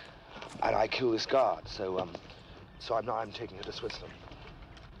 officially, and I killed this guard, so I'm taking her to Switzerland.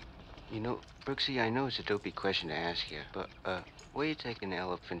 You know, Brooksy, I know it's a dopey question to ask you, but, what are you taking the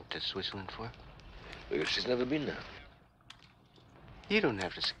elephant to Switzerland for? Because she's never been there. You don't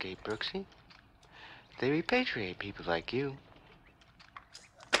have to escape, Brooksy. They repatriate people like you.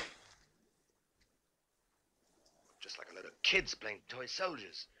 Just like a lot of kids playing toy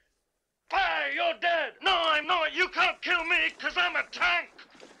soldiers. Hey, you're dead! No, I'm not! You can't kill me, because I'm a tank!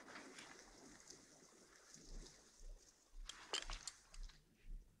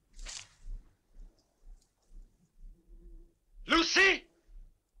 Lucy!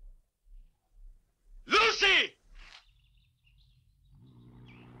 Lucy!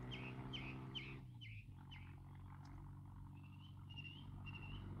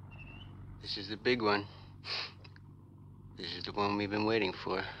 This is the big one. This is the one we've been waiting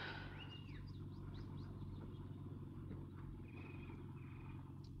for.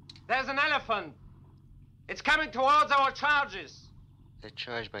 There's an elephant. It's coming towards our charges. That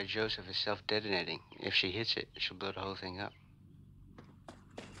charge by Joseph is self-detonating. If she hits it, she'll blow the whole thing up.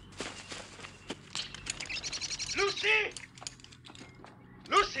 Lucy!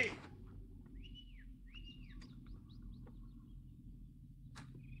 Lucy!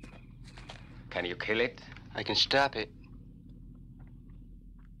 Can you kill it? I can stop it.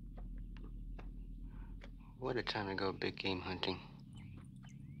 What a time to go big game hunting.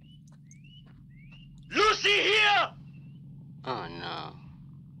 Lucy, here! Oh, no.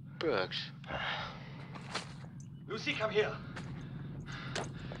 Brooks. Lucy, come here.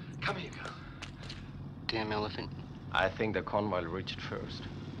 Come here, girl. Damn elephant. I think the convoy will reach it first.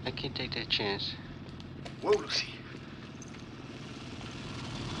 I can't take that chance. Whoa, Lucy.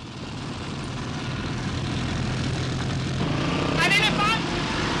 An elephant!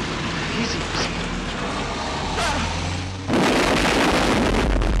 Easy, Lucy.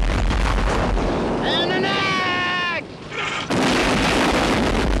 And an axe!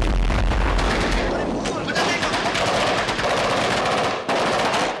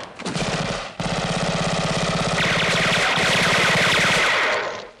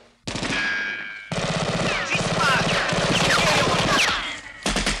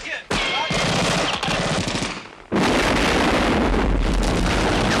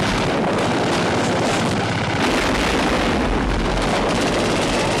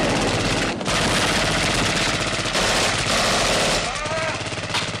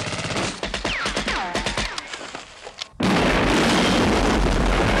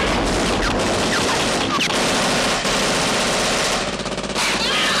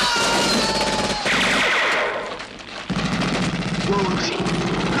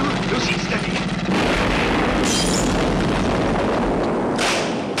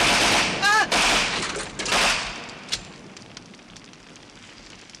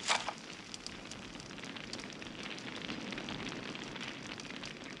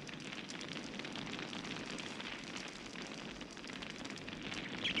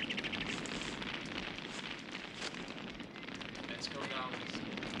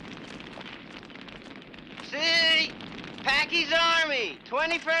 See? Packy's Army!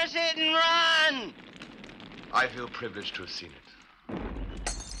 21st hit and run! I feel privileged to have seen it.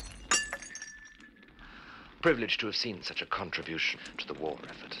 Privileged to have seen such a contribution to the war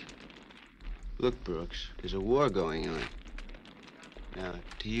effort. Look, Brooks, there's a war going on. Now,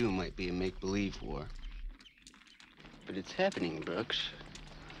 to you, it might be a make-believe war. But it's happening, Brooks.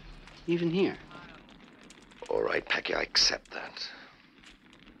 Even here. All right, Packy, I accept that.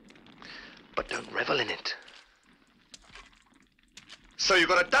 But don't revel in it. So you've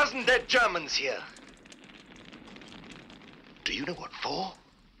got a dozen dead Germans here. Do you know what for?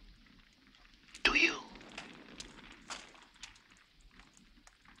 Do you?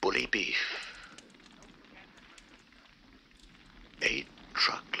 bully beef. 8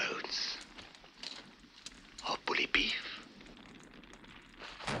 truckloads of bully beef.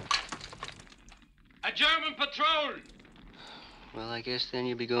 A German patrol! Well, I guess then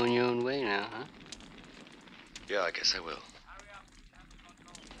you'll be going your own way now, huh? Yeah, I guess I will.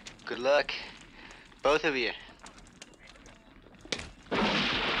 Good luck, both of you.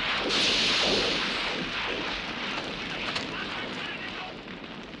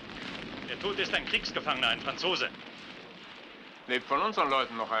 Der Tod ist ein Kriegsgefangener, ein Franzose. Lebt von unseren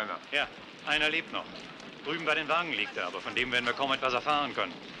Leuten noch einer? Ja, einer lebt noch. Drüben bei den Wagen liegt er, aber von dem werden wir kaum etwas erfahren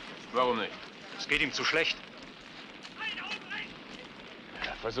können. Warum nicht? Es geht ihm zu schlecht.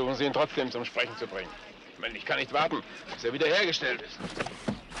 Versuchen Sie ihn trotzdem zum Sprechen zu bringen. Ich kann nicht warten, bis er wiederhergestellt ist.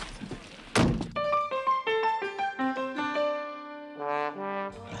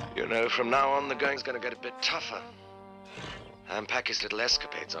 You know, from now on, the going's gonna get a bit tougher. And Packy's little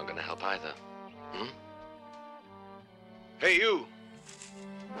escapades aren't gonna help either. Hmm? Hey, you!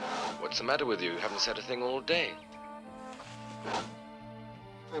 What's the matter with you? You haven't said a thing all day.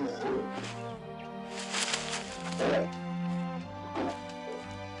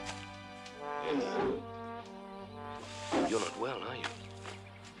 You're not well, are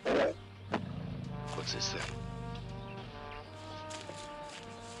you? What's this then?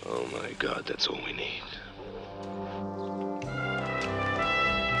 Oh my God, that's all we need.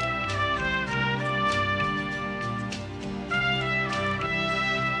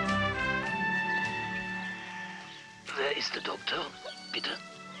 Wer ist der Doktor? Bitte?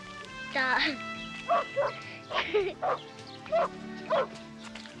 Da.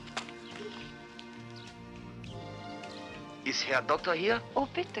 Ist Herr Doktor hier? Oh,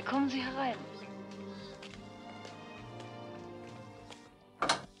 bitte, kommen Sie herein.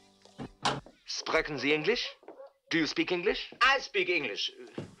 Sprechen Sie Englisch? Do you speak English? I speak English.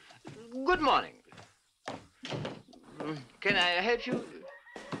 Good morning. Can I help you?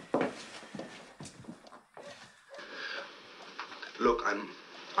 Look,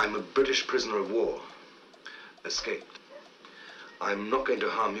 I'm a British prisoner of war. Escaped. I'm not going to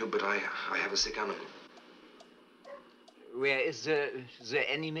harm you, but I have a sick animal. Where is the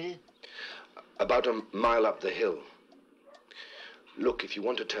animal? About a mile up the hill. Look, if you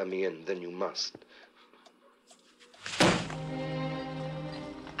want to turn me in, then you must.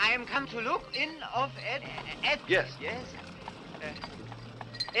 I am come to look in of at Yes. Yes.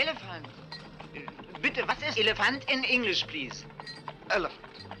 Elephant. Bitte, was ist Elefant in English, please? Elephant.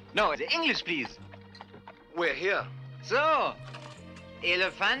 No, the English, please. We're here. So,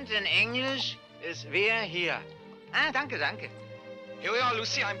 Elefant in English is we're here. Ah, danke, danke. Here we are,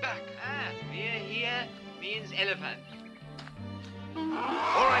 Lucy, I'm back. Ah, we're here means elephant.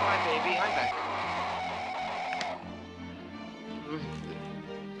 All right, my baby, I'm back.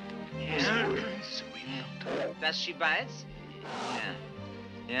 Does she bites?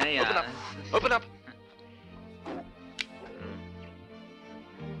 Yeah. Yeah. Open up. Open up.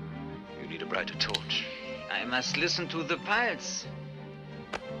 You need a brighter torch. I must listen to the pulse.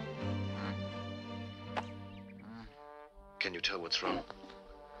 Can you tell what's wrong?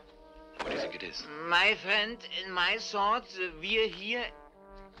 What do you think it is? My friend, in my thoughts, we're here.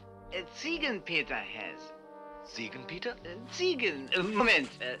 Ziegenpeter has. Ziegenpeter? Ziegen. Moment.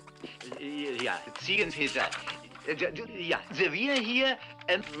 Ja, Ziegenpeter. Ja, we're here.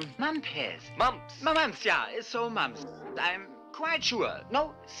 Mump has. Mumps? Mumps, yeah, so mumps. I'm quite sure.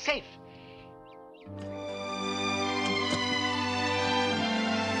 No, safe.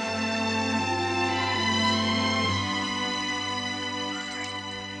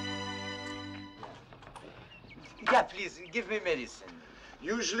 Yeah, please, give me medicine.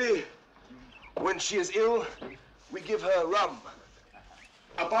 Usually, when she is ill, we give her rum.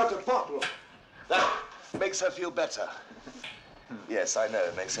 About a bottle. That makes her feel better. Yes, I know,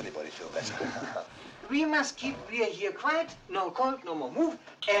 it makes anybody feel better. We must keep here quiet, no cold, no more move,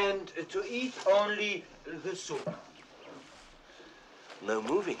 and to eat only the soup. No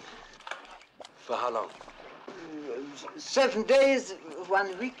moving? For how long? 7 days,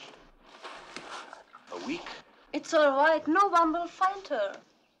 1 week. A week? It's all right. No one will find her.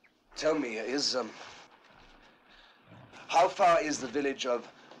 Tell me, how far is the village of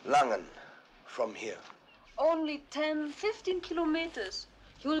Langen from here? Only 10, 15 kilometers.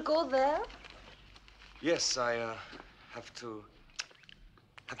 You will go there? Yes, I have to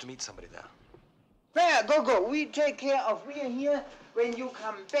meet somebody there. There, go. We take care of we're here. When you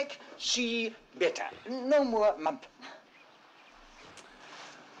come back, she better. No more mump.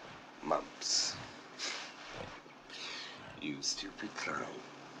 Mumps. You stupid clown.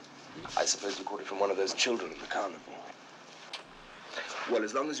 I suppose you caught it from one of those children in the carnival. Well,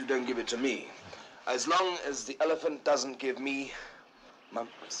 as long as you don't give it to me. As long as the elephant doesn't give me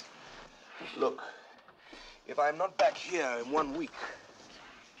mumps. Look, if I'm not back here in 1 week,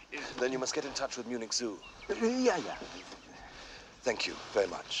 then you must get in touch with Munich Zoo. Yeah. Thank you very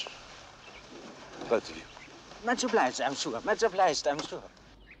much. Both of you. Much obliged, I'm sure. Much obliged, I'm sure.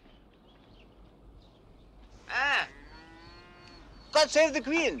 Ah! God save the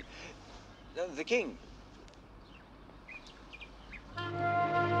Queen! The King.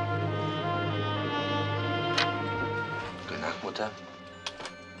 Gute Nacht, Mutter.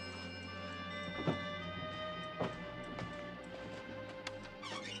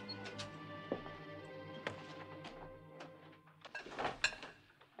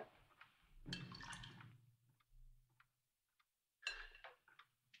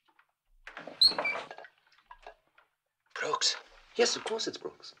 Brooks? Yes, of course it's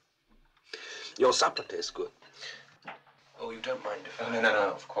Brooks. Your supper tastes good. Oh, you don't mind if I... No,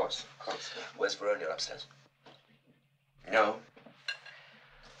 of course. Where's Veronia upstairs? No.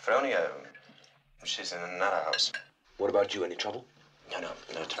 Veronia, she's in another house. What about you? Any trouble? No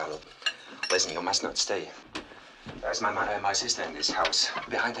trouble. Listen, you must not stay. There's my sister in this house.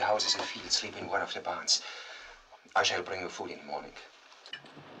 Behind the house is a field. Sleep in one of the barns. I shall bring you food in the morning.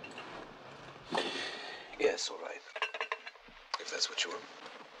 Yes, all right. If that's what you want.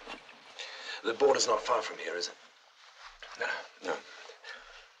 The border's not far from here, is it? No.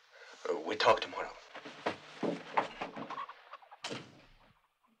 We talk tomorrow.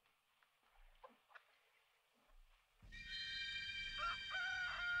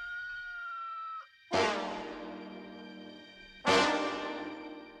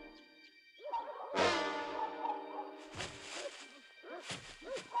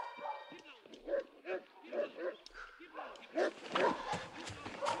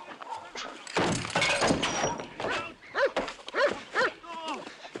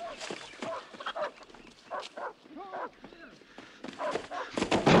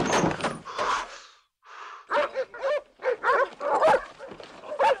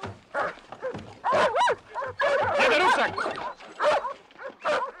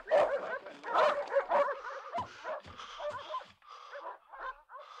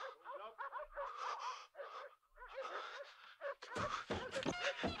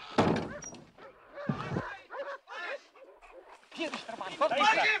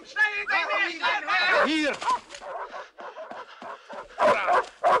 Hier!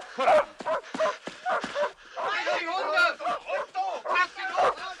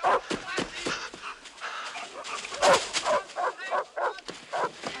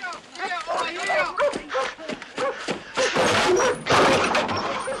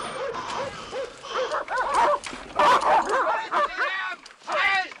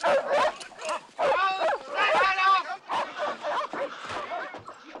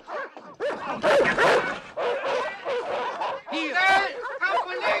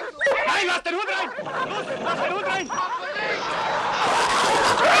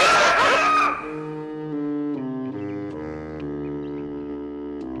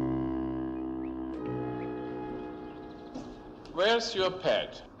 Where's your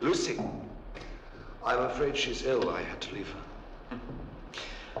pet? Lucy. I'm afraid she's ill. I had to leave her.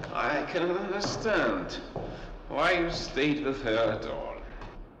 I can understand why you stayed with her at all.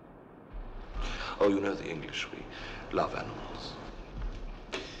 Oh, you know the English. We love animals.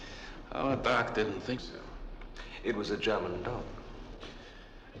 Our dog didn't think so. It was a German dog.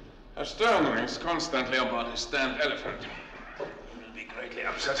 Her stern rings constantly about a stand elephant. He will be greatly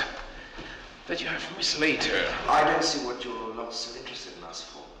upset that you have mislaid her. I don't see what you're not so interested in us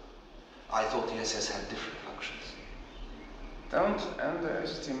for. I thought the SS had different functions. Don't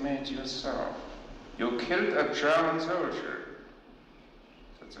underestimate yourself. You killed a German soldier.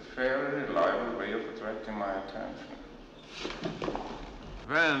 That's a fairly reliable way of attracting my attention.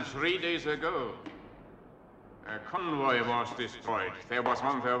 When 3 days ago, a convoy was destroyed, there was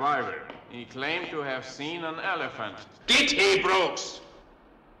one survivor. He claimed to have seen an elephant. Did he, Brooks?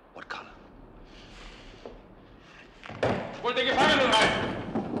 What color? Holt die Gefangenen rein!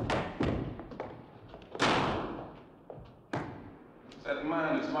 That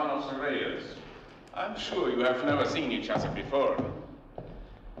man is one of the raiders. I'm sure you have never seen each other before.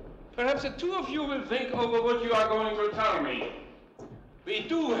 Perhaps the two of you will think over what you are going to tell me. We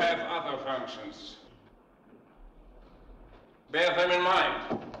do have other functions. Bear them in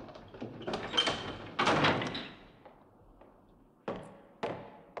mind.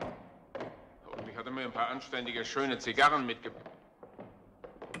 Und ich hatte mir ein paar anständige, schöne Zigarren mitgebracht.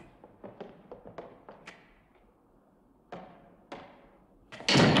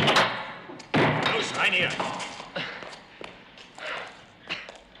 Los, rein hier!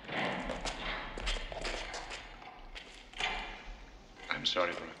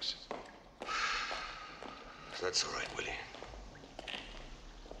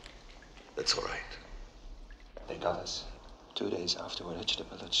 That's all right. They got us 2 days after we reached the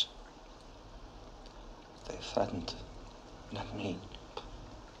village. They threatened, not me,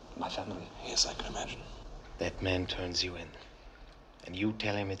 my family. Yes, I can imagine. That man turns you in, and you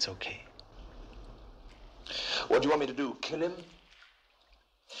tell him it's okay. What do you want me to do, kill him?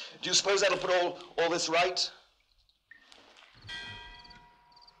 Do you suppose that'll put all this right?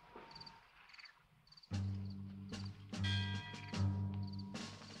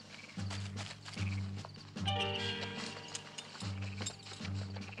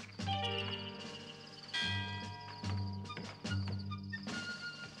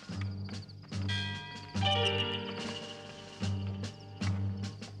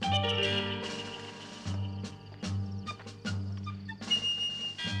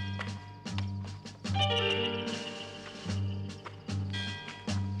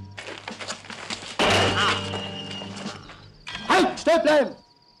 Stehen bleiben!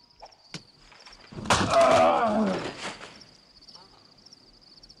 Oh.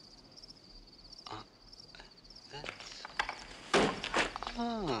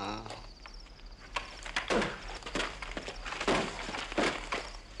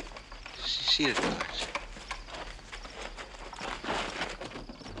 See the cards.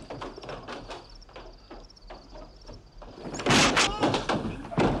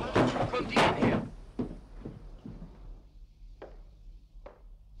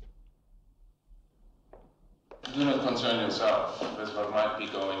 Do not concern yourself with what might be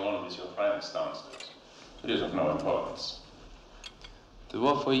going on with your friends downstairs. It is of no importance. The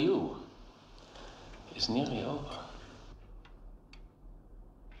war for you is nearly over.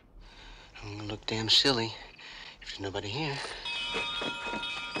 I'm gonna look damn silly if there's nobody here.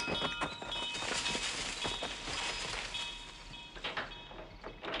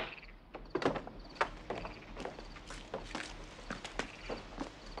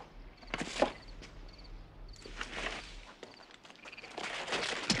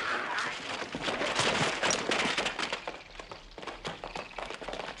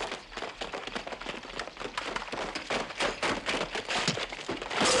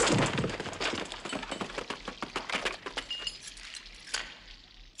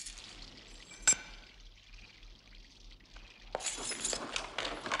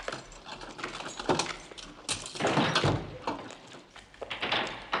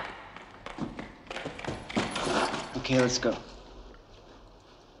 Okay, let's go.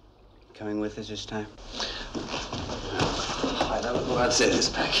 Coming with us this time? I never thought I'd say this,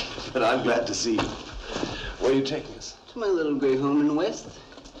 Pack, but I'm glad to see you. Where are you taking us? To my little gray home in the West.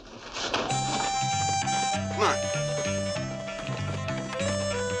 Come on.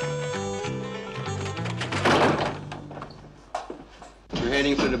 We're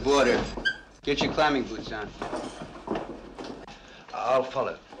heading for the border. Get your climbing boots on. I'll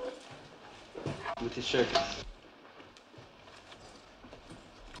follow. With the circus.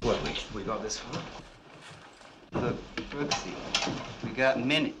 What, we got this far? Look, Brooksy, we got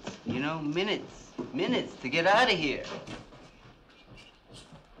minutes, you know, minutes to get out of here.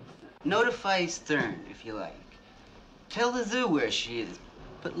 Notify Stern, if you like. Tell the zoo where she is,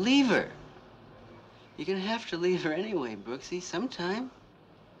 but leave her. You're gonna have to leave her anyway, Brooksy, sometime.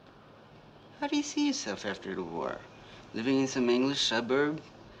 How do you see yourself after the war? Living in some English suburb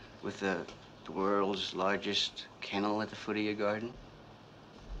with the world's largest kennel at the foot of your garden?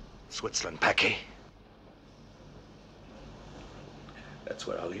 Switzerland, Packy. That's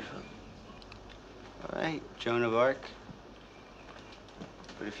where I'll leave her. All right, Joan of Arc.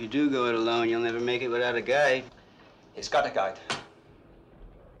 But if you do go it alone, you'll never make it without a guide. He's got a guide.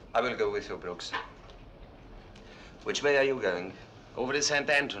 I will go with you, Brooks. Which way are you going? Over to St.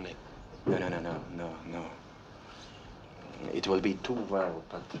 Anthony. No. It will be too well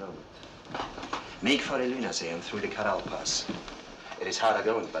patrolled. Make for Elunasee and through the Canal Pass. It is harder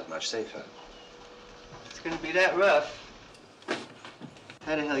going, but much safer. It's gonna be that rough.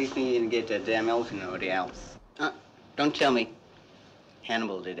 How the hell do you think you're gonna get that damn elephant over the Alps? Don't tell me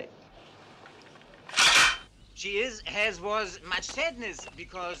Hannibal did it. She was much sadness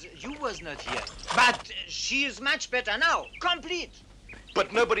because you was not here. But she is much better now, complete.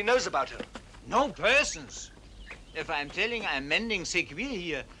 But nobody knows about her. No persons. If I'm telling I'm mending sick wheel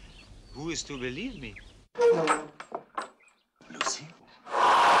here, who is to believe me? Lucy?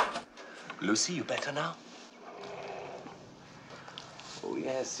 Lucy, you better now? Oh,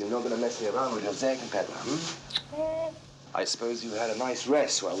 yes, you're not gonna mess me around with your Zaken peddler, hmm? I suppose you had a nice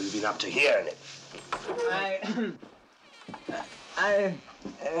rest while we've been up to here in it. I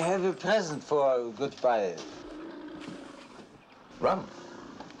have a present for goodbye. Rum.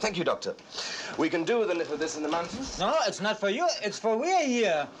 Thank you, Doctor. We can do with a little of this in the mountains. No, it's not for you. It's for we're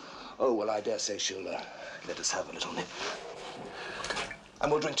here. Oh, well, I dare say she'll let us have a little nip.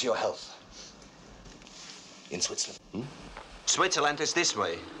 And we'll drink to your health. In Switzerland. Hmm? Switzerland is this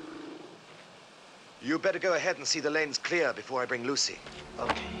way. You better go ahead and see the lane's clear before I bring Lucy.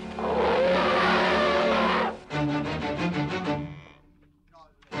 Okay.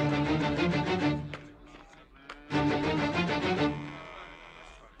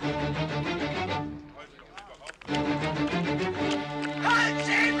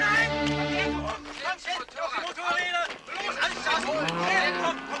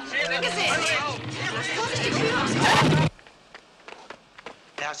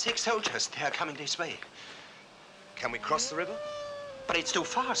 There are 6 soldiers. They are coming this way. Can we cross the river? But it's too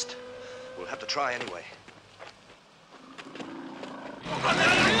fast. We'll have to try anyway.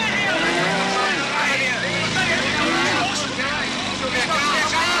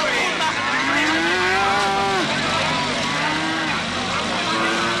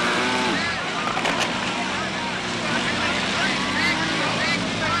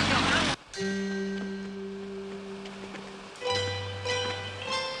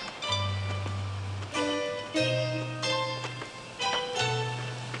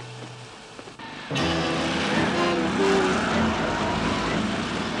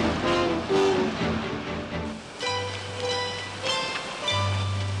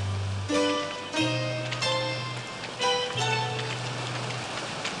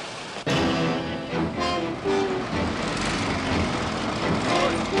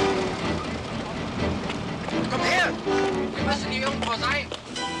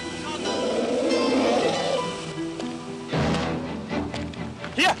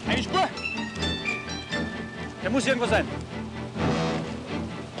 Hier, eine Spur. Der muss irgendwo sein.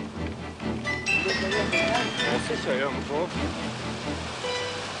 Das ist ja irgendwo.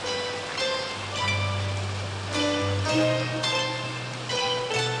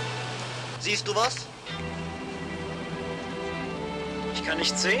 Siehst du was? Ich kann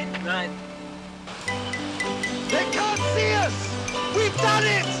nichts sehen. Nein. They can't see us! We've done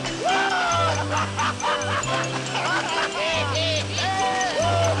it!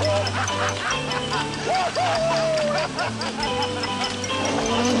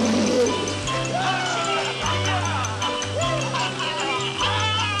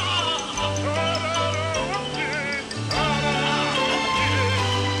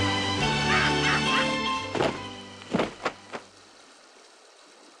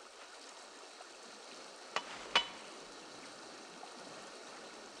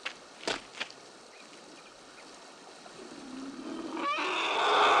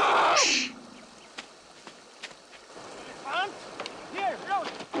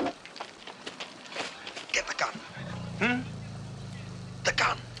 Get the gun. Hmm? The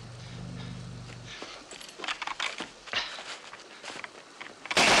gun.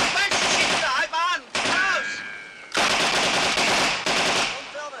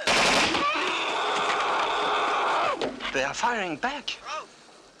 They are firing back.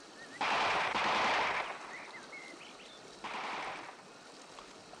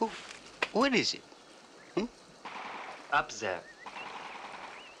 What is it? Hmm? Up there.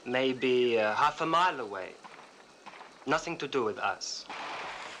 Maybe half a mile away. Nothing to do with us.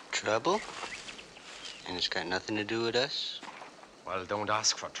 Trouble? And it's got nothing to do with us? Well, don't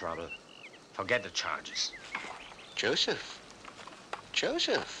ask for trouble. Forget the charges. Joseph.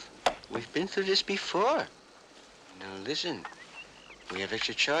 Joseph. We've been through this before. Now listen. We have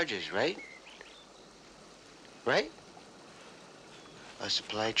extra charges, right? Right? A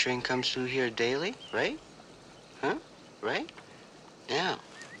supply train comes through here daily, right? Huh? Right? Now,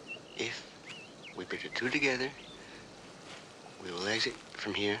 if we put the two together, we will exit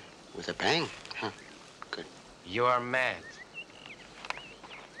from here with a bang. Huh? Good. You are mad.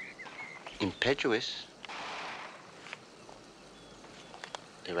 Impetuous.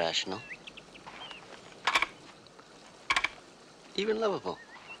 Irrational. Even lovable.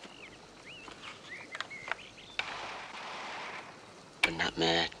 But not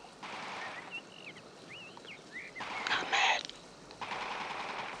mad. Not mad.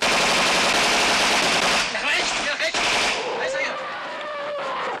 Nach rechts, nach rechts! Da ist er!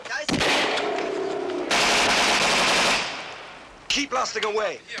 Da ist Keep blasting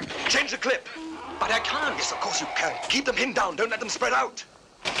away. Change the clip. But I can't. Yes, of course you can. Keep them pinned down. Don't let them spread out.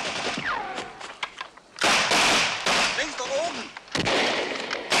 links dort oben!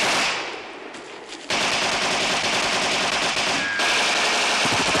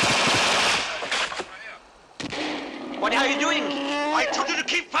 What are you doing? I told you to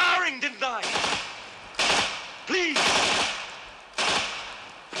keep firing, didn't I? Please.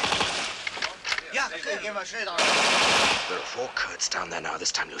 Ja, gehen wir There are 4 Kurds down there now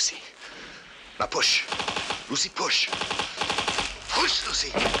this time, Lucy. Now push. Lucy, push. Push, Lucy.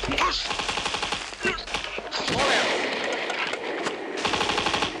 Push.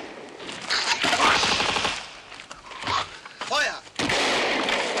 Feuer!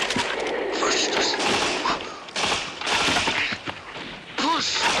 Push, Lucy.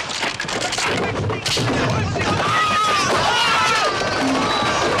 Push.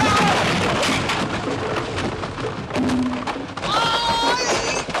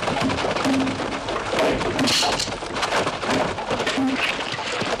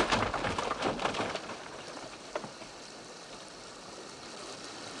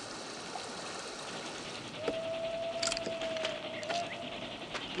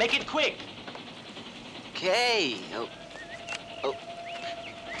 Make it quick. Okay. Oh.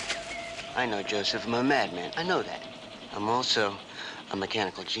 I know, Joseph. I'm a madman. I know that. I'm also a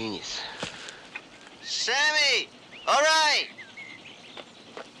mechanical genius. Sammy! All right!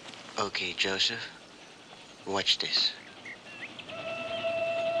 Okay, Joseph. Watch this.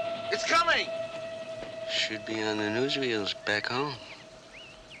 It's coming! Should be on the newsreels back home.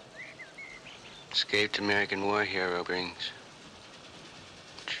 Escaped American war hero brings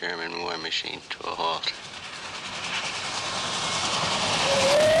German war machine to a halt.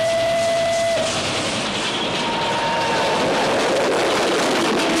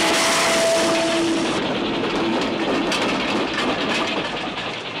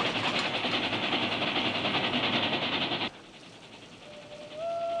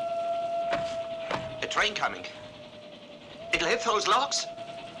 A train coming. It'll hit those logs.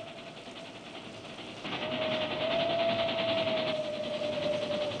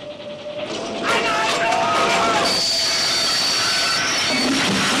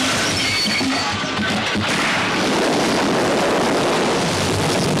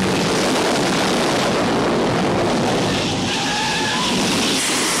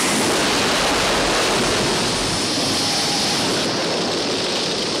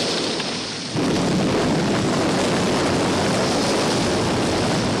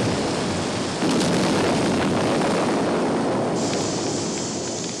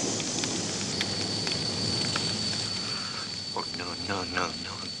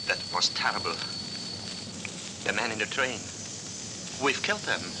 Terrible. The man in the train. We've killed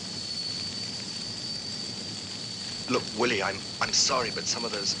them. Look, Willie, I'm sorry, but some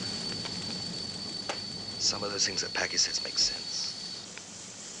of those things that Peggy says make sense.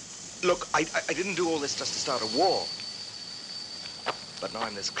 Look, I didn't do all this just to start a war. But now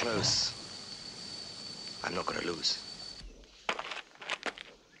I'm this close. I'm not gonna lose.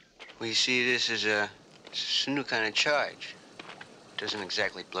 We see this as a new kind of charge. Doesn't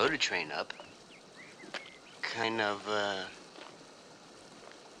exactly blow the train up. Kind of,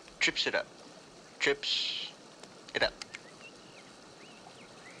 trips it up. Trips it up.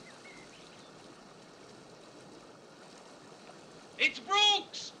 It's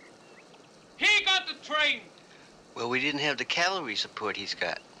Brooks! He got the train! Well, we didn't have the cavalry support he's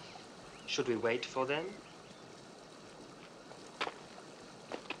got. Should we wait for them?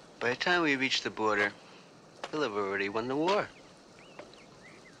 By the time we reach the border, we'll have already won the war.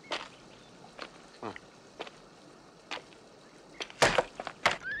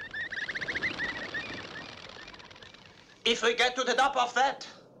 If we get to the top of that,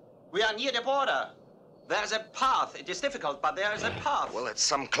 we are near the border. There's a path. It is difficult, but there is a path. Well, it's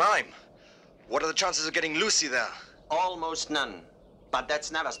some climb. What are the chances of getting Lucy there? Almost none. But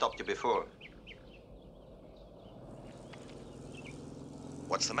that's never stopped you before.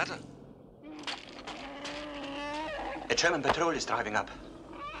 What's the matter? A German patrol is driving up.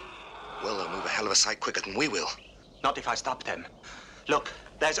 Well, they'll move a hell of a sight quicker than we will. Not if I stop them. Look,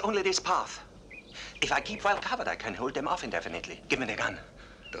 there's only this path. If I keep well covered, I can hold them off indefinitely. Give me the gun.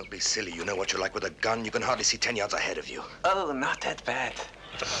 Don't be silly. You know what you're like with a gun. You can hardly see 10 yards ahead of you. Oh, not that bad.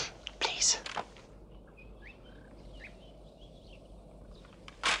 Please.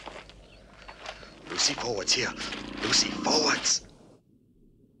 Lucy, forwards here. Lucy, forwards.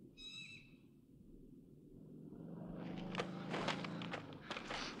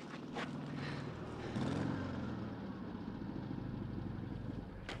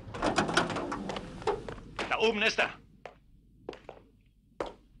 Da oben ist er.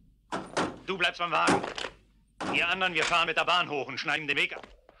 Du bleibst beim Wagen. Wir anderen, wir fahren mit der Bahn hoch und schneiden den Weg ab.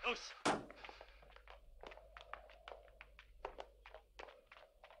 Los!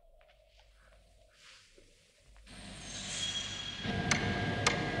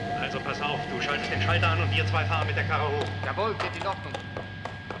 Also pass auf, du schaltest den Schalter an und wir zwei fahren mit der Karre hoch. Jawohl, geht in Ordnung.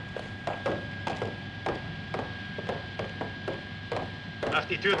 Mach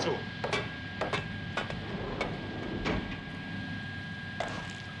die Tür zu.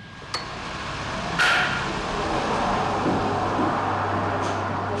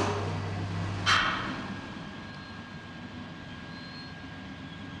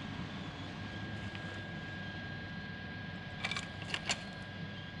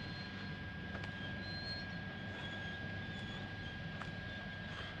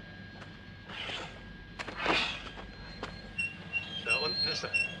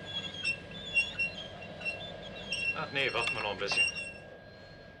 Ach nee, warten wir noch ein bisschen.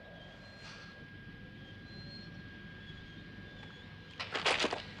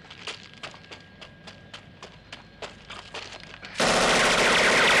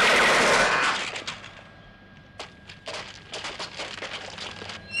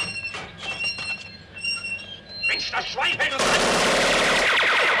 Mensch, das Schwein fällt uns an!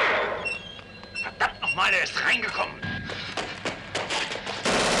 Verdammt nochmal, er ist reingekommen!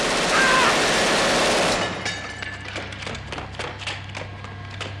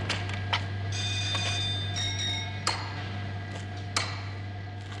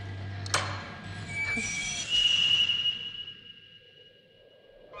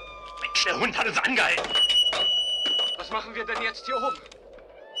 Mensch, der Hund hat uns angehalten! Was machen wir denn jetzt hier oben?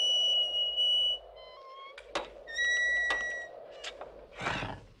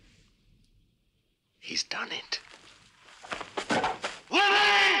 He's done it.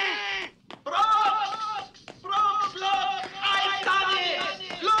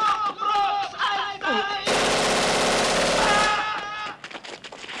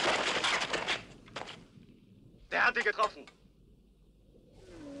 Der hat die getroffen.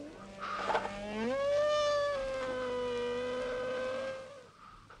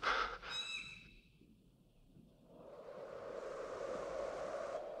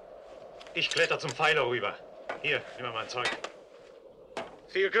 Ich kletter zum Pfeiler rüber. Hier, nimm mal mein Zeug.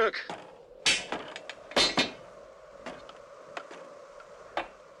 Viel Glück.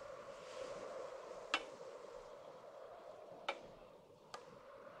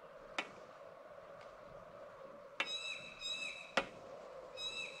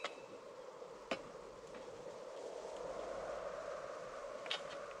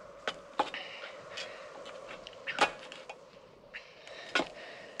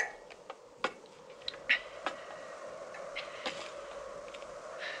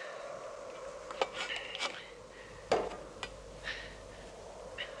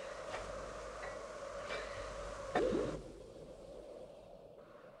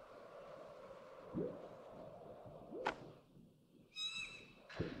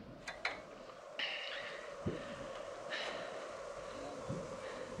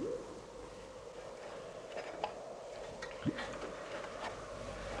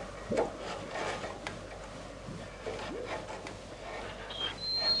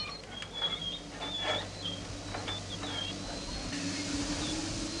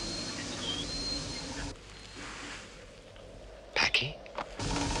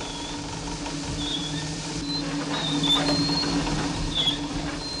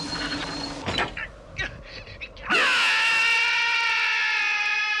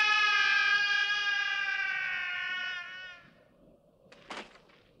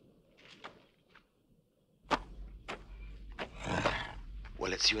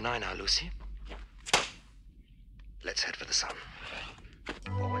 Well, it's you and I now, Lucy. Let's head for the sun.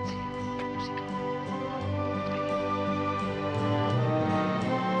 Forwards here. Lucy, come on.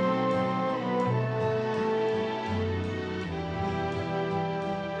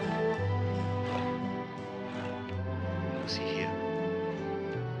 Lucy, here.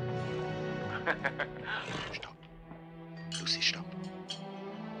 Stop. Lucy, stop.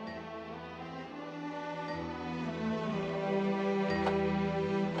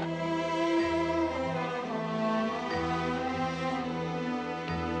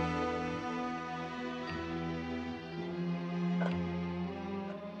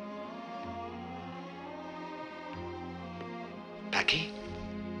 Becky?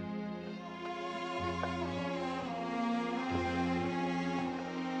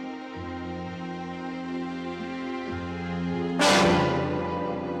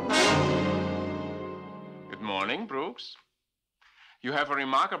 Good morning, Brooks. You have a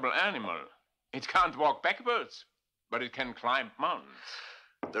remarkable animal. It can't walk backwards, but it can climb mountains.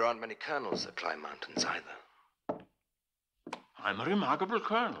 There aren't many colonels that climb mountains either. I'm a remarkable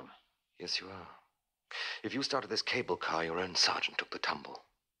colonel. Yes, you are. If you started this cable car, your own sergeant took the tumble.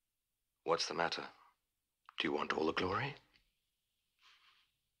 What's the matter? Do you want all the glory?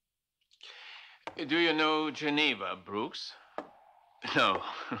 Do you know Geneva, Brooks? No,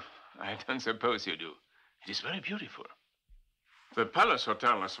 I don't suppose you do. It is very beautiful. The Palace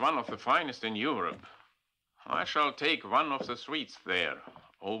Hotel is one of the finest in Europe. I shall take one of the suites there,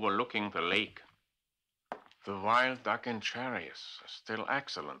 overlooking the lake. The wild duck and cherries are still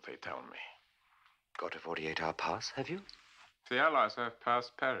excellent, they tell me. Got a 48-hour pass, have you? The Allies have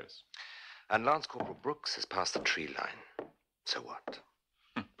passed Paris. And Lance Corporal Brooks has passed the tree line. So what?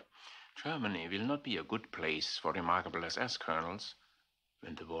 Germany will not be a good place for remarkable SS colonels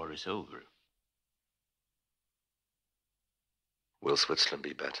when the war is over. Will Switzerland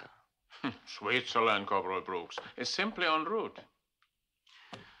be better? Switzerland, Corporal Brooks, is simply en route.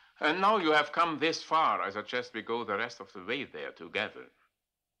 And now you have come this far, I suggest we go the rest of the way there together.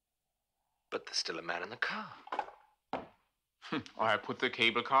 But there's still a man in the car. I put the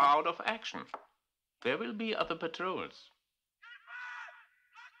cable car out of action. There will be other patrols.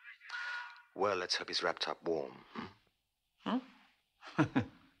 Well, let's hope he's wrapped up warm.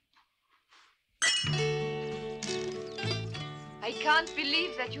 I can't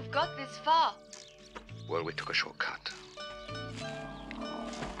believe that you've got this far. Well, we took a shortcut.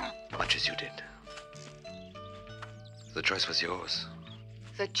 Much as you did. The choice was yours.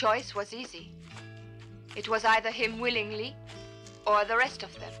 The choice was easy. It was either him willingly or the rest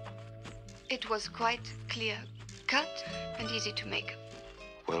of them. It was quite clear cut and easy to make.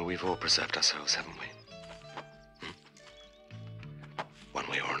 Well, we've all preserved ourselves, haven't we? One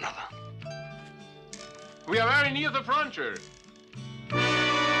way or another. We are very near the frontier.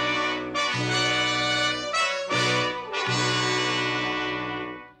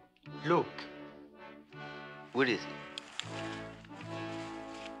 Look. What is it?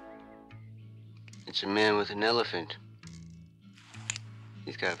 It's a man with an elephant.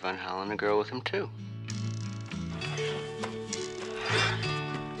 He's got Van Halen and a girl with him, too.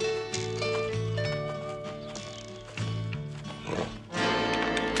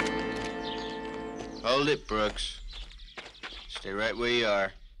 Hold it, Brooks. Stay right where you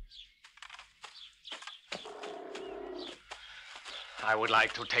are. I would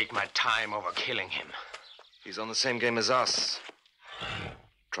like to take my time over killing him. He's on the same game as us.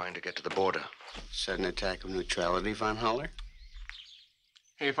 Trying to get to the border. Sudden attack of neutrality, Von Haller?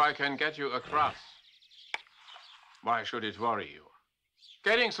 If I can get you across, why should it worry you?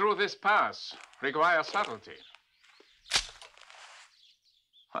 Getting through this pass requires subtlety.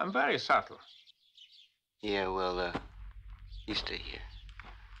 I'm very subtle. Yeah, well, you stay here.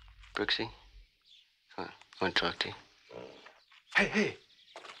 Brooksy, come on, I want to talk to you. Hey.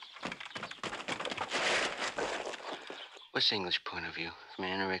 What's the English point of view? From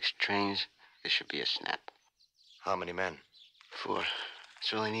anorex trains, there should be a snap. How many men? 4.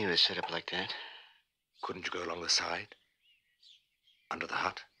 That's all I need was set up like that. Couldn't you go along the side? Under the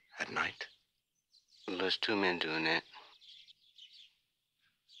hut? At night? Well, there's 2 men doing that.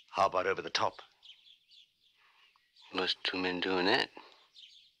 How about over the top? There's 2 men doing that.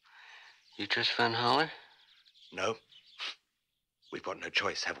 You trust Van Haller? No. We've got no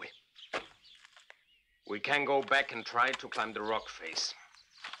choice, have we? We can go back and try to climb the rock face.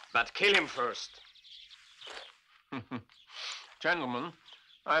 But kill him first. Gentlemen,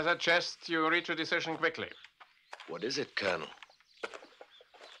 I suggest you reach a decision quickly. What is it, Colonel?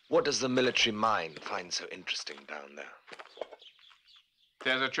 What does the military mind find so interesting down there?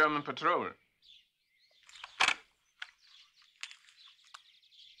 There's a German patrol.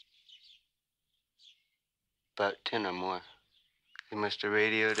 About 10 or more. They must have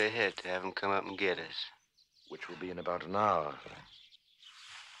radioed ahead to have them come up and get us. Which will be in about an hour.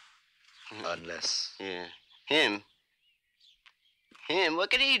 Unless... Yeah. Him? What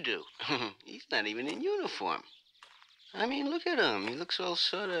could he do? He's not even in uniform. I mean, look at him. He looks all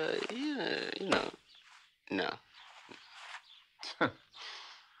sort of, you know. No.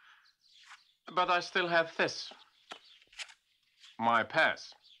 But I still have this. My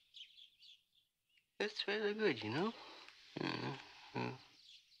pass. That's rather good, you know.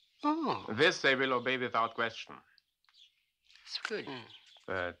 Oh. This they will obey without question. That's good.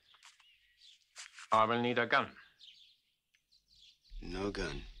 But I will need a gun. No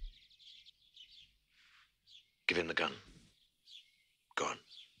gun. Give him the gun. Go on.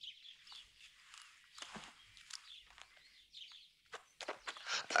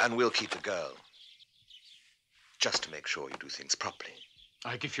 And we'll keep the girl. Just to make sure you do things properly.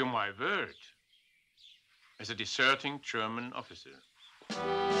 I give you my word. As a deserting German officer.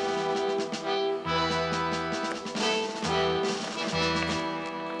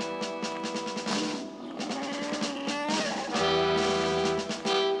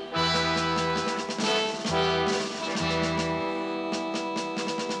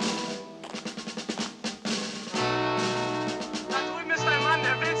 Da drüben ist ein Mann,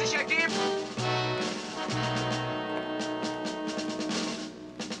 der will sich ergeben.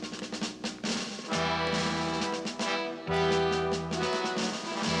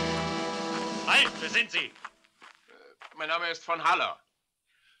 Halt, wer sind Sie? Mein Name ist von Haller.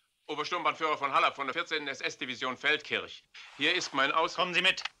 Obersturmbannführer von Haller von der 14. SS-Division Feldkirch. Hier ist mein Aus... Kommen Sie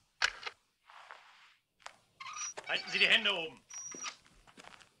mit. Halten Sie die Hände oben.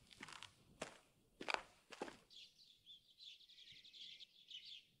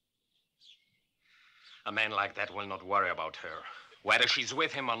 A man like that will not worry about her, whether she's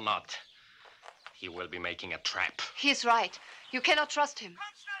with him or not. He will be making a trap. He's right. You cannot trust him.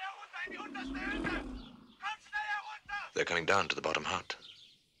 They're coming down to the bottom hut.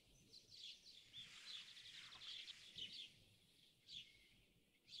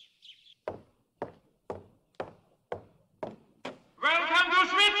 Welcome to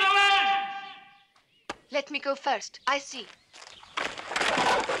Switzerland! Let me go first. I see.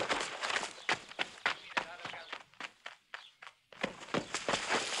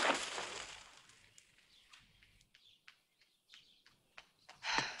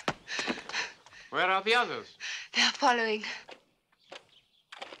 Where are the others? They are following.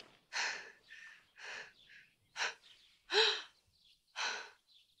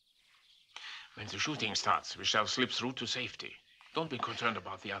 When the shooting starts, we shall slip through to safety. Don't be concerned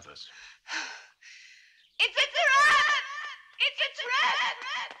about the others. It's a trap! It's a trap!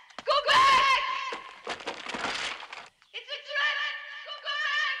 Go back! It's a trap! Go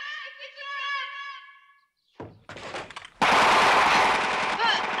back! It's a trap!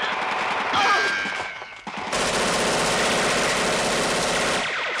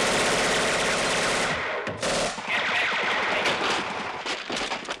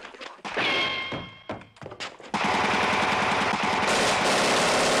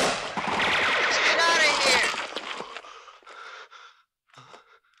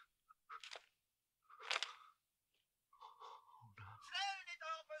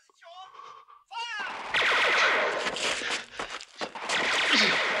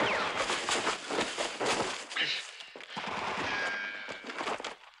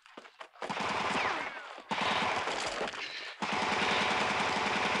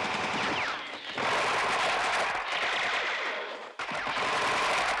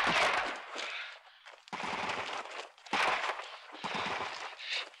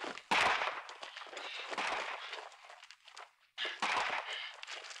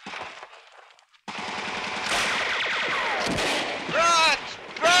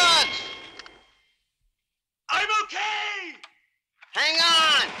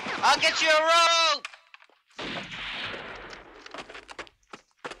 I'll get you a rope!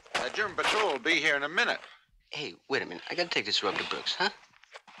 The German patrol will be here in a minute. Hey, wait a minute. I gotta take this rope to Brooks, huh?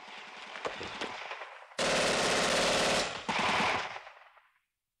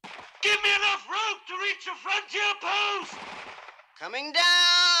 Give me enough rope to reach the frontier post! Coming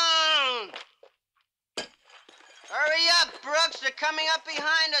down! Hurry up, Brooks. They're coming up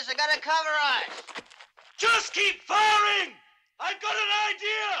behind us. They gotta cover us. Just keep firing! I've got an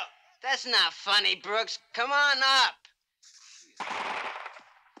idea! That's not funny, Brooks. Come on up.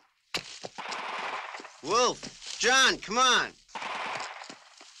 Wolf, John, come on.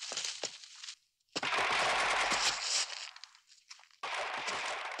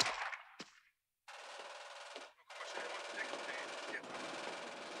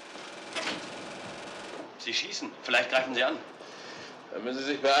 Sie schießen. Vielleicht greifen sie an. Dann müssen Sie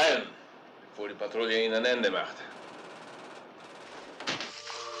sich beeilen, bevor die Patrouille Ihnen ein Ende macht.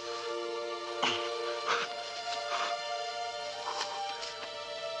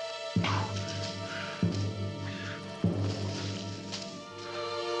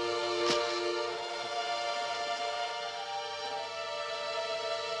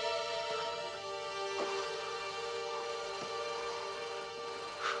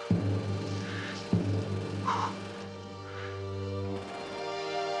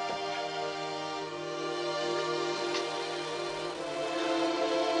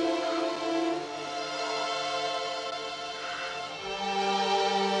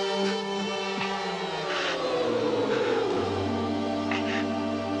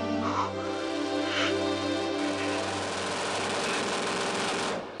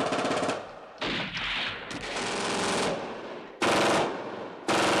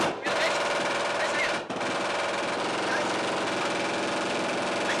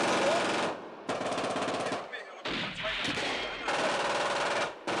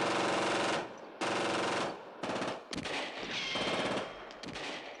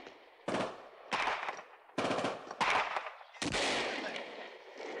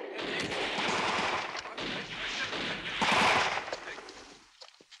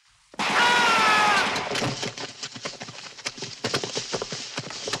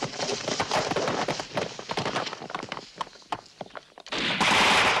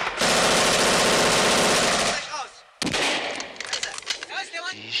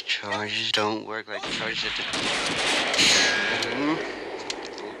 Charges don't work like charges at the...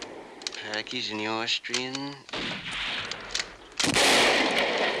 Packies and the Austrian.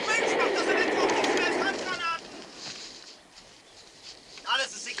 Alles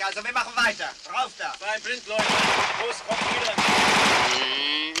ist sicher, also wir machen weiter. Rauf da. Sei blind, Leute. Los, kommt wieder.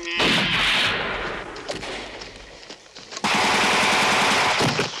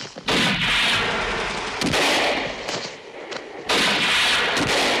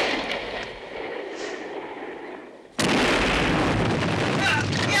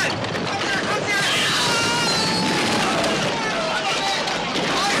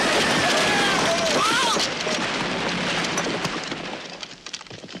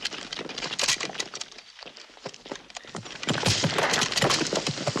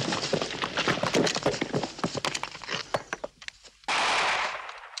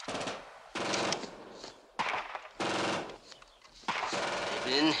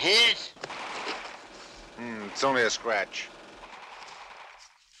 Been hit. It's only a scratch.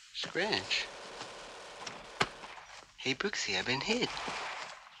 Scratch? Hey, Brooksy, I've been hit.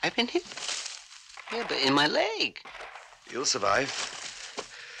 I've been hit. Yeah, but in my leg. You'll survive.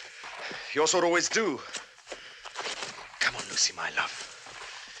 Your sort always do. Come on, Lucy, my love.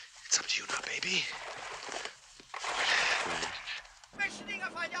 It's up to you now, baby.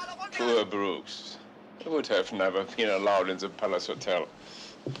 Poor Brooks. He would have never been allowed in the Palace Hotel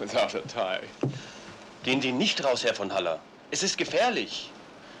without a tie. Gehen Sie nicht raus, Herr von Haller. Es ist gefährlich.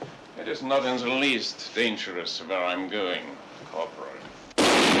 It is not in the least dangerous where I'm going, Corporal.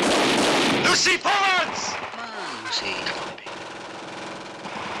 Lucy, forwards! Come on, Lucy.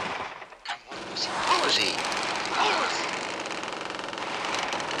 Come on, Lucy. Lucy. Forwards!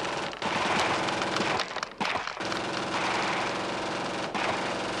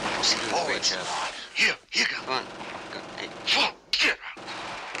 Lucy, forwards. Here, go. Come on. Go. Hey. Get out.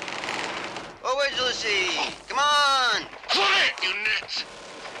 Forwards, Lucy. Come on. Quiet, you nuts!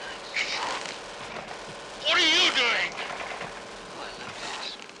 What are you doing? Oh, I love this.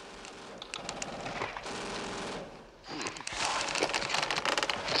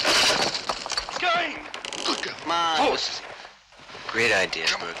 Going! Good girl. Come on. Forwards. Great idea,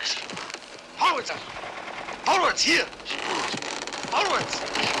 Brooks. Forwards! Forwards, here! Forwards!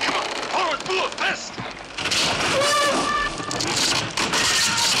 Come on! Forwards, move! Fast!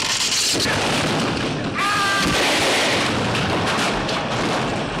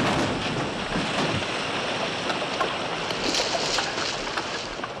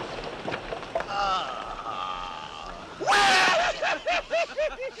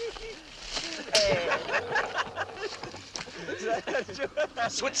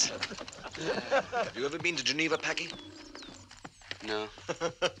 Switzerland. Have you ever been to Geneva packing? No.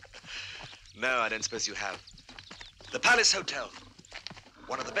 No, I don't suppose you have. The Palace Hotel.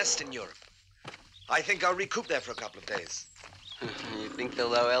 One of the best in Europe. I think I'll recoup there for a couple of days. You think they'll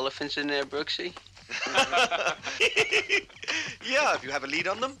allow elephants in there, Brooksy? Yeah, if you have a lead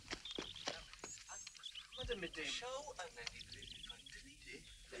on them.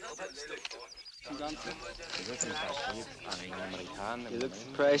 You look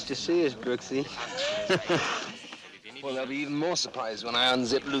surprised to see us, Brooksy. Well, they'll be even more surprised when I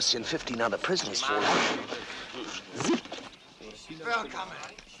unzip Lucy and 15 other prisoners for them.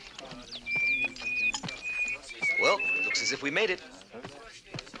 Well, looks as if we made it.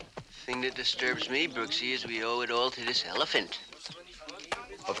 Thing that disturbs me, Brooksy, is we owe it all to this elephant.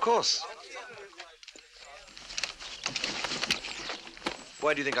 Of course.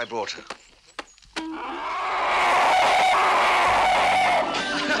 Why do you think I brought her?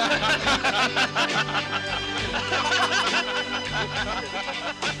 Ha ha ha ha!